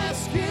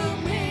rescued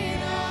me,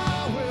 now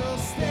I will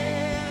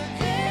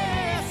stand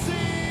and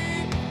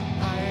sing.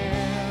 I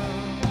am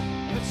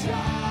a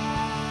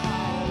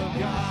child of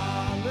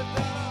God. Lift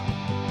that up.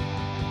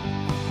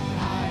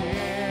 I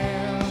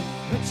am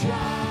a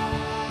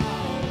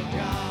child of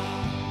God.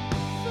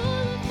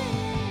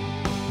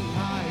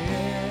 I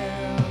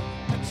am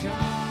a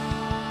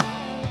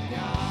child of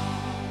God.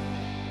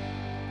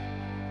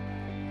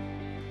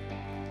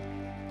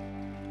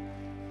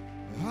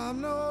 I'm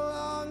no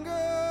longer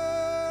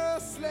a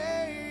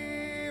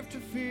slave to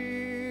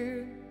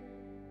fear.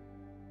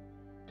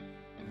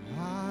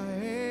 I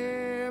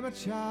am a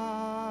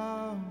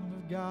child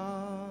of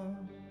God.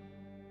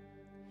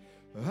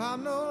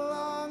 I'm no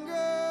longer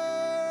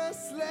a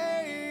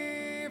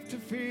slave to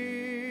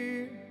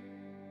fear.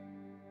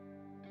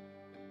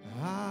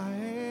 I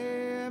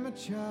am a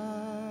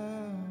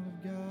child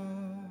of God.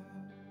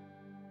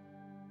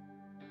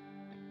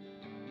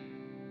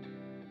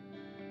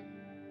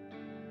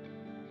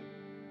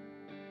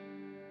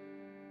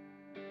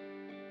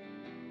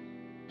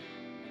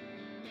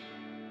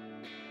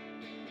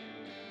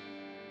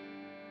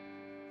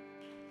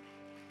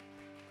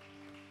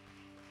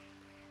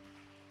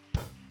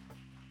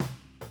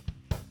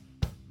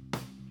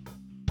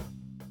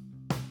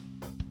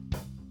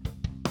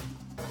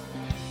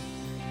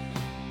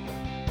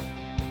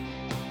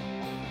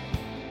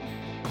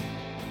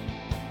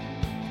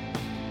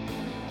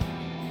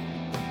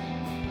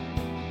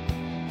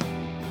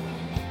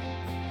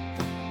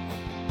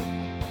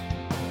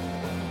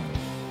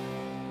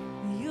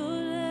 Your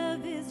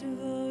love is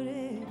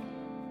devoted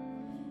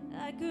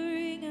like a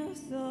ring of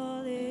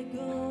solid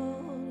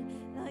gold,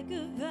 like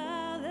a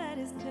vow that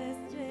is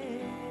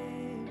tested,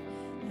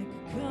 like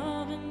a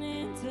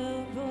covenant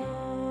of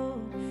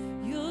old.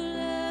 Your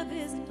love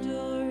is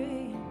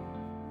enduring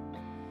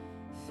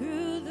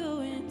through the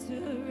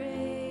winter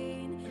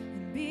rain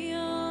and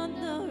beyond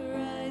the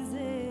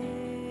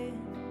horizon,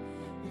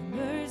 with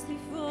mercy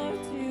for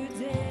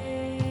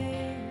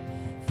today.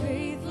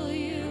 Faithful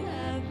you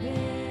have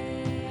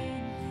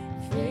been,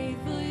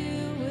 faithful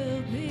you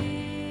will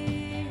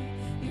be.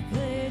 You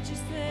pledge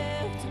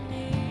yourself to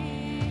me,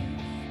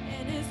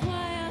 and it's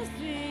why I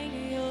sing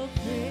your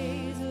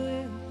praise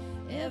will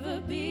ever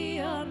be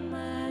on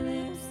my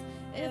lips,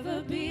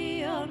 ever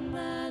be on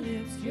my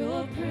lips.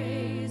 Your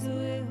praise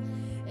will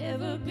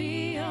ever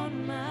be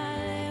on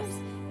my lips,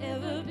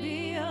 ever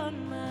be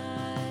on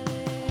my lips.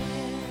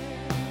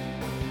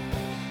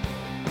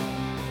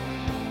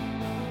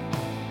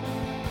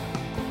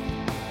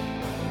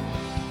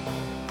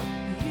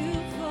 You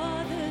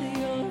father the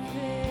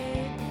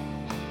orphan,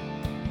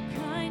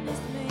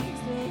 kindness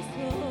makes us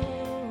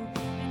whole,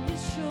 and you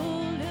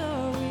shoulder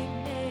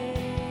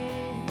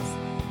weakness,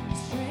 and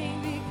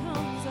strength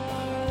becomes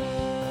our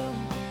own.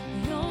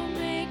 You're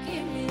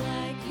making me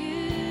like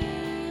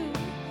you,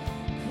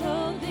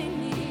 clothing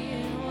me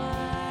in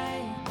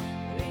white,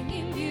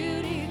 bringing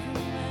beauty from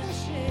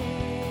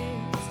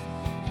ashes.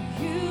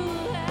 You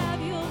will have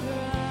your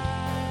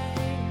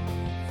bride,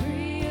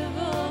 free of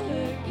all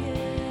her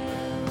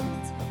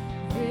guilt,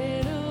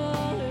 rid of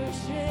all her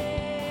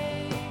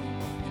shame,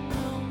 and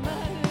known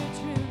by her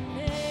true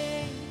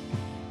name.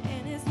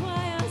 And it's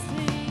why I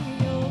sing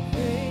your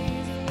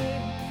praise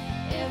will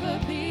ever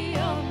be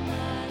on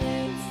my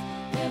lips,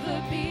 ever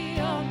be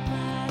on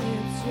my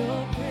lips.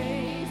 Your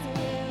praise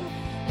will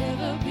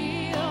ever be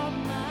on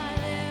my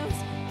lips,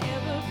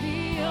 ever be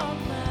on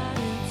my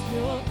lips.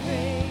 Your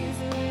praise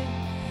will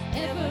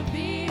ever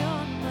be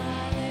on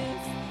my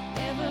lips,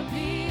 ever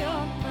be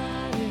on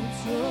my lips.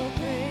 Your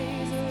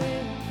praise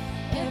will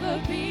ever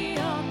be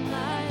on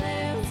my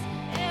lips,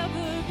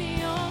 ever be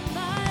on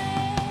my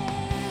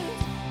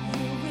lips.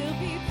 You will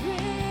be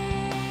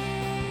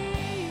praised,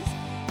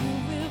 you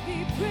will be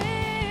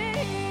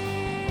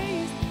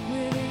praised,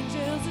 with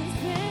angels and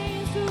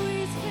saints who we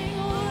sing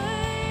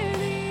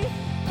worthy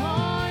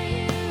are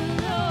you,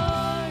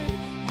 Lord.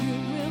 You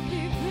will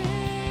be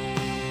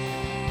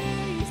praised,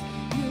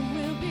 you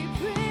will be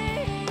praised,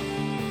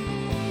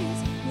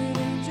 with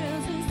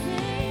angels and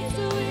saints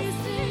who we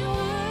sing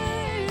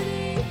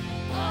worthy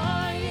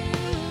are you,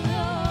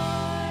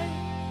 Lord.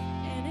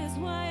 And it's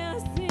why I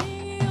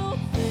sing your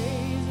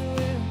praise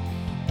will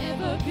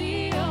ever be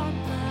on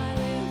my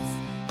lips,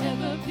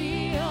 ever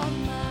be on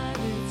my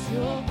lips.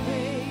 Your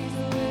praise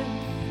will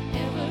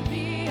ever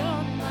be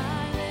on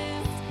my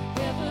lips,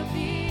 ever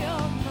be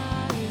on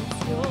my lips.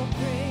 Your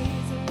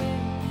praise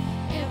will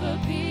ever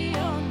be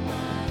on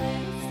my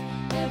lips,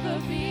 ever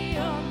be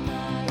on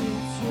my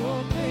lips.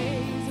 Your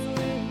praise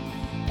will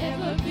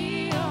ever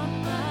be on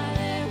my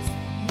lips,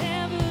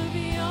 ever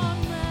be on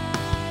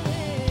my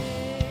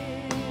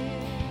lips.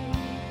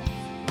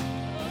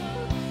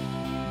 Oh,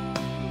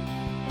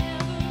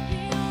 ever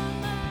be on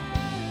my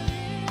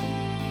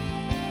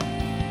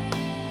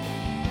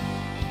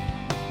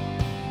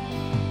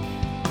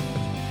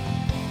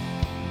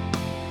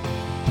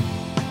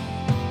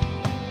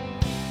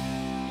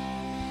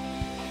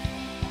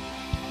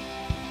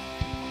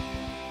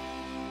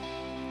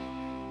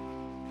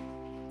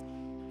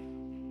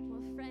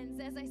Well, friends,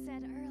 as I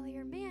said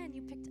earlier, man,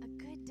 you picked a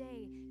good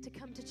day to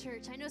come to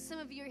church. I know some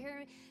of you are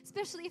here,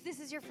 especially if this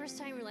is your first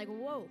time, you're like,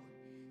 whoa,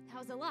 that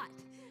was a lot.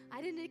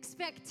 I didn't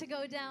expect to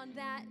go down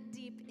that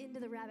deep into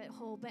the rabbit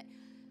hole. But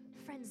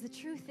friends, the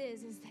truth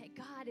is that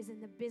God is in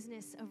the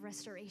business of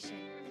restoration.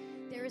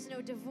 There is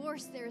no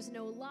divorce, there is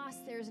no loss,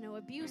 there is no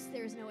abuse,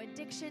 there is no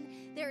addiction.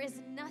 There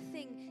is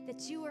nothing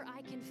that you or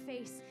I can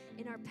face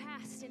in our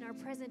past, in our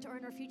present, or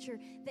in our future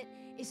that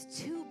is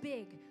too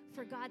big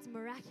for God's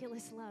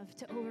miraculous love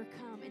to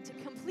overcome and to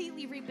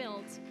completely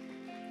rebuild.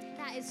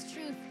 That is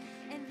truth,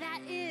 and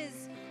that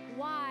is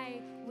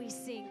why we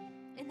sing,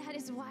 and that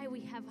is why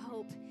we have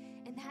hope,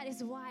 and that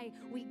is why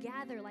we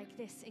gather like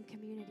this in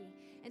community.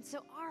 And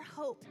so our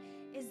hope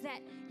is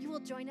that you will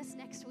join us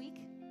next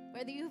week.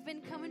 Whether you've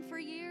been coming for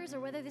years or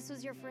whether this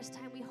was your first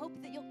time, we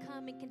hope that you'll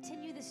come and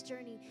continue this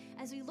journey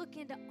as we look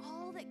into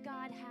all that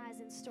God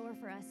has in store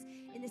for us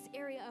in this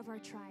area of our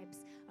tribes,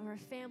 of our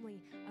family,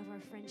 of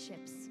our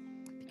friendships,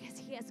 because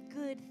He has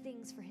good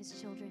things for His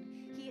children.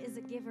 He is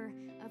a giver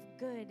of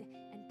good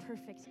and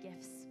perfect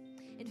gifts.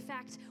 In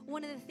fact,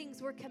 one of the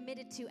things we're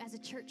committed to as a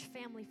church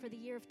family for the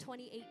year of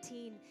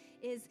 2018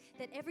 is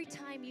that every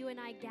time you and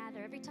I gather,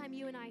 every time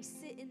you and I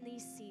sit in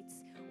these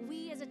seats,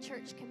 we as a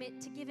church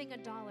commit to giving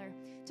 $1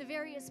 to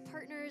various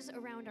partners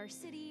around our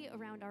city,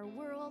 around our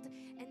world,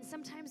 and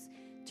sometimes,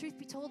 truth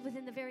be told,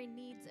 within the very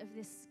needs of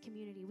this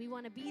community. We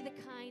want to be the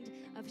kind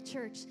of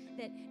church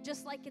that,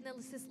 just like in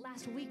this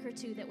last week or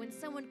two, that when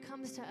someone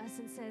comes to us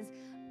and says,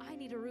 I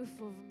need a roof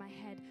over my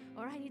head,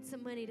 or I need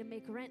some money to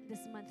make rent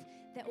this month,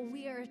 that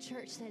we are a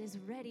church that is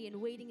ready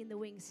and waiting in the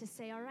wings to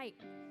say, all right,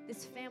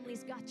 this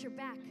family's got your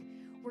back.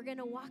 We're going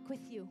to walk with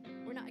you.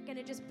 We're not going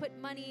to just put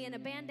money and a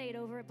Band-Aid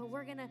over it, but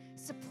we're going to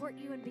support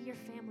you and be your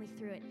family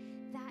through it.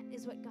 That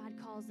is what God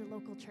calls the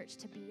local church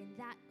to be, and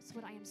that's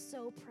what I am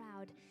so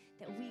proud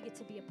that we get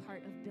to be a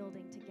part of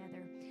building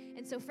together.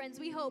 And so, friends,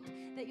 we hope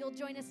that you'll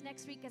join us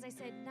next week. As I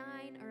said, 9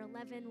 or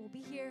 11, we'll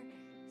be here,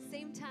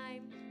 same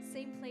time,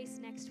 same place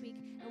next week,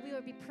 and we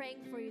will be praying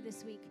for you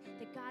this week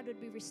that God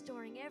would be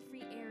restoring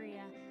every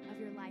area of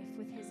your life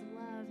with His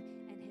love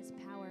and His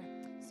power.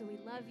 So we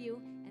love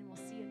you, and we'll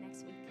see you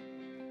next week.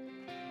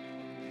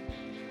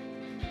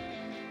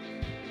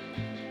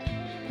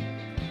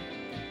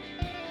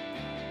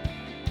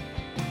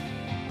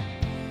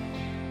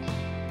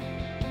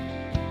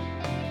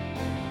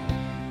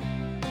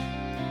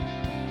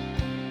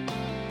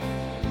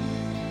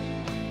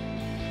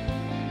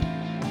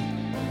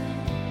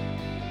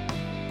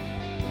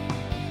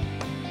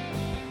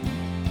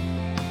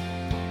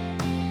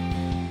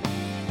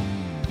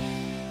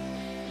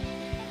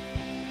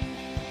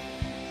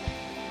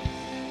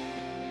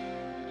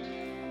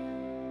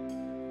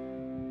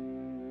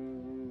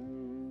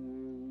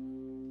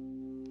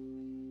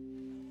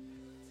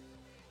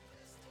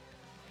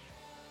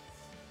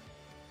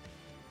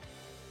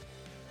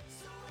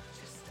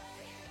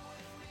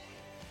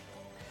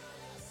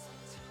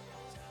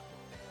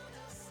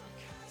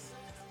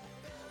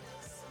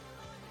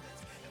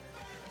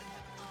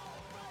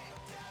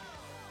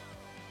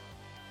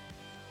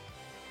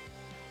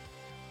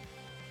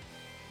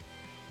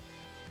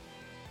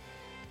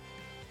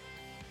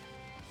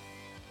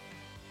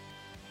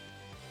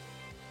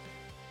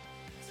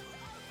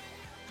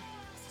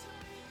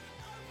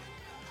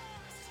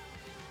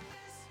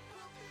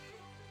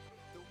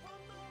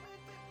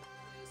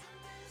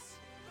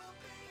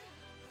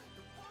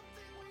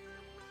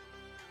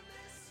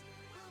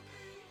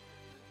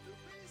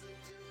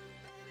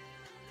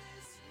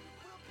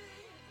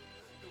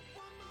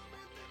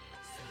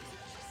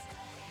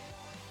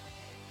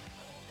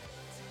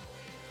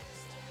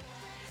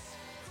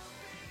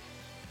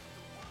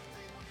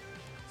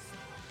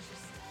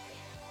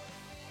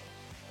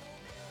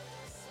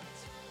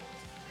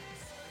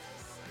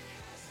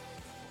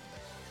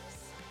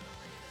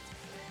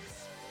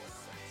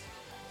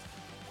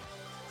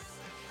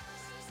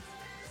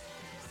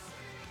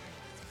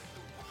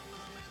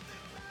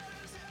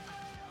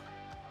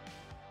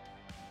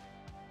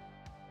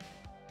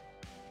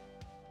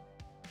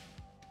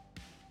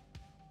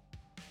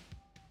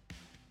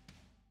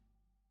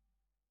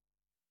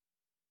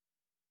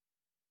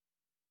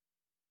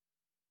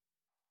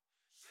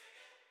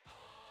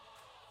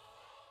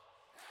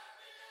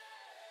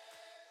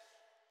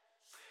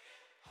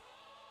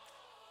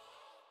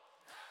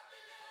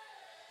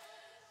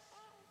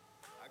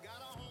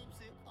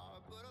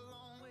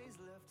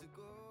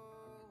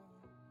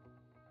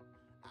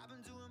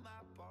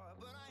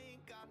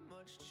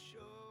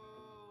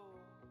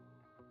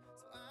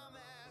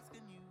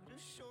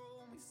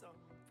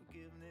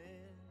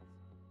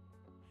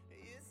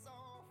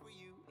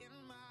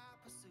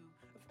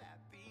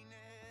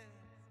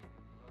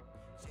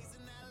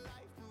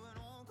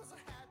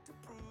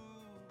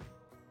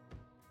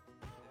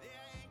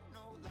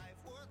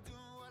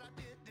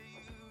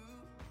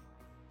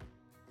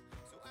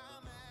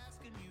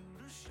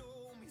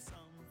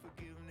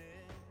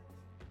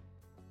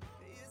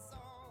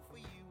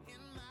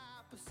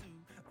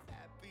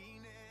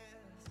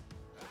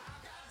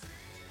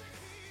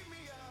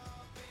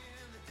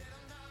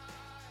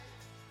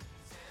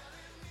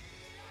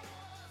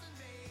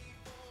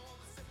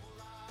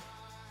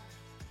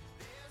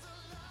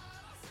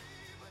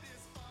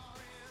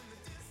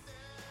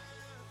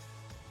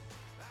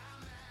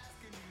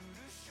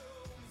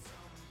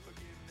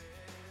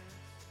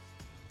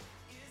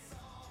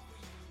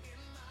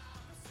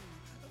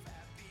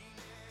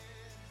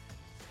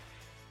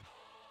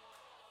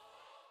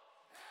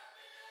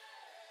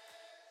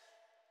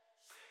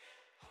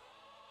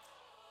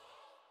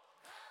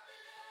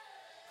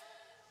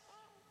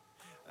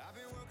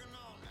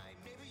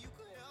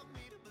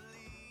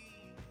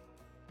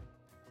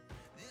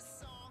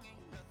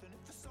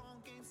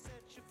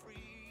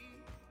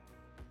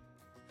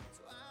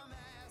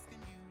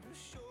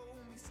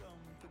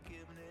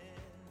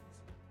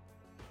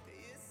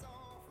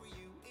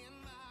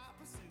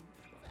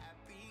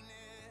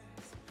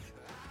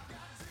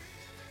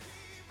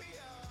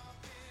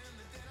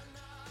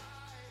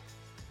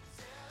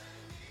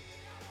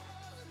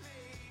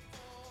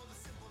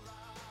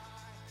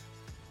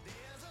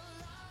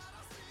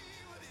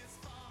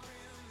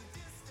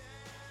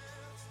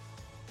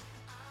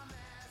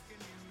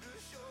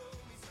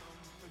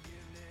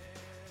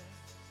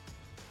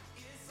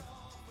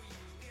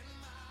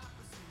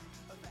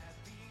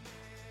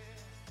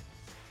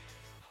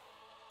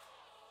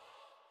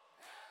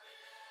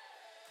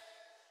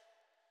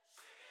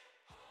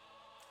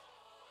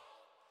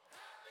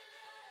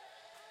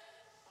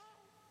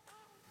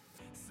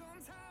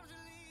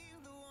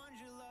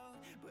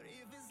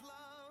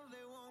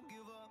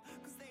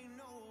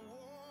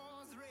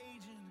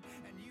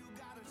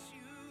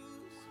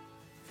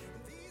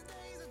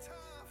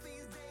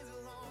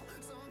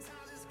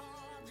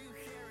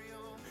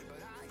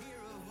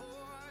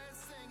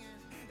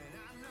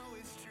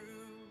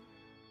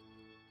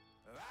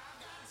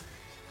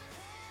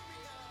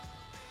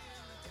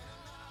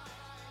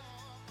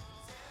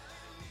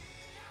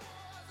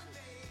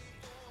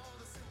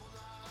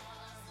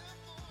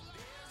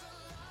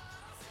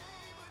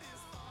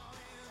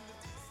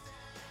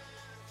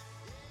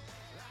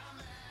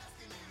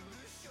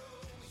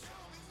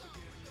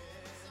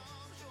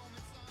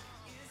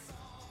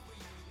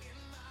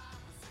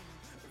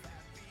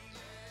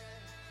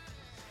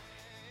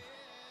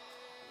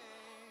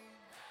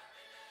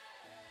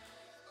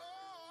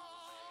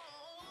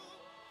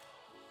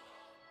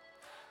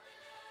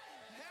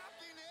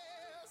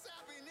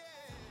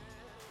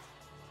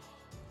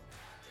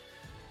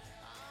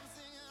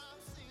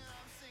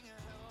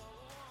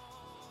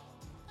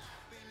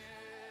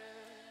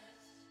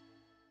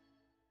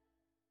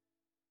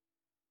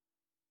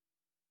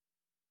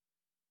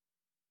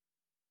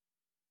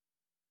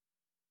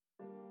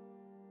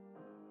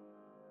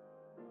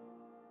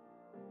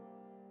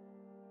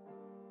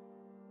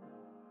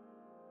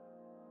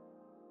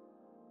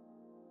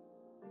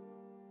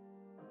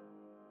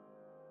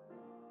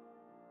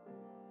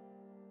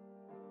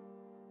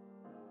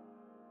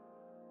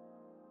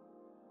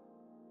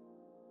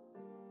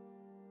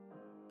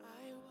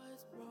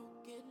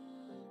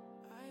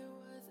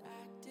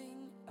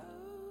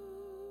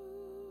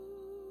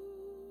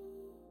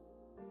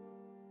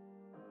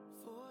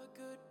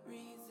 good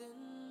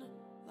reason.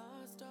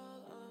 Lost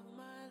all of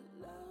my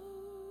love.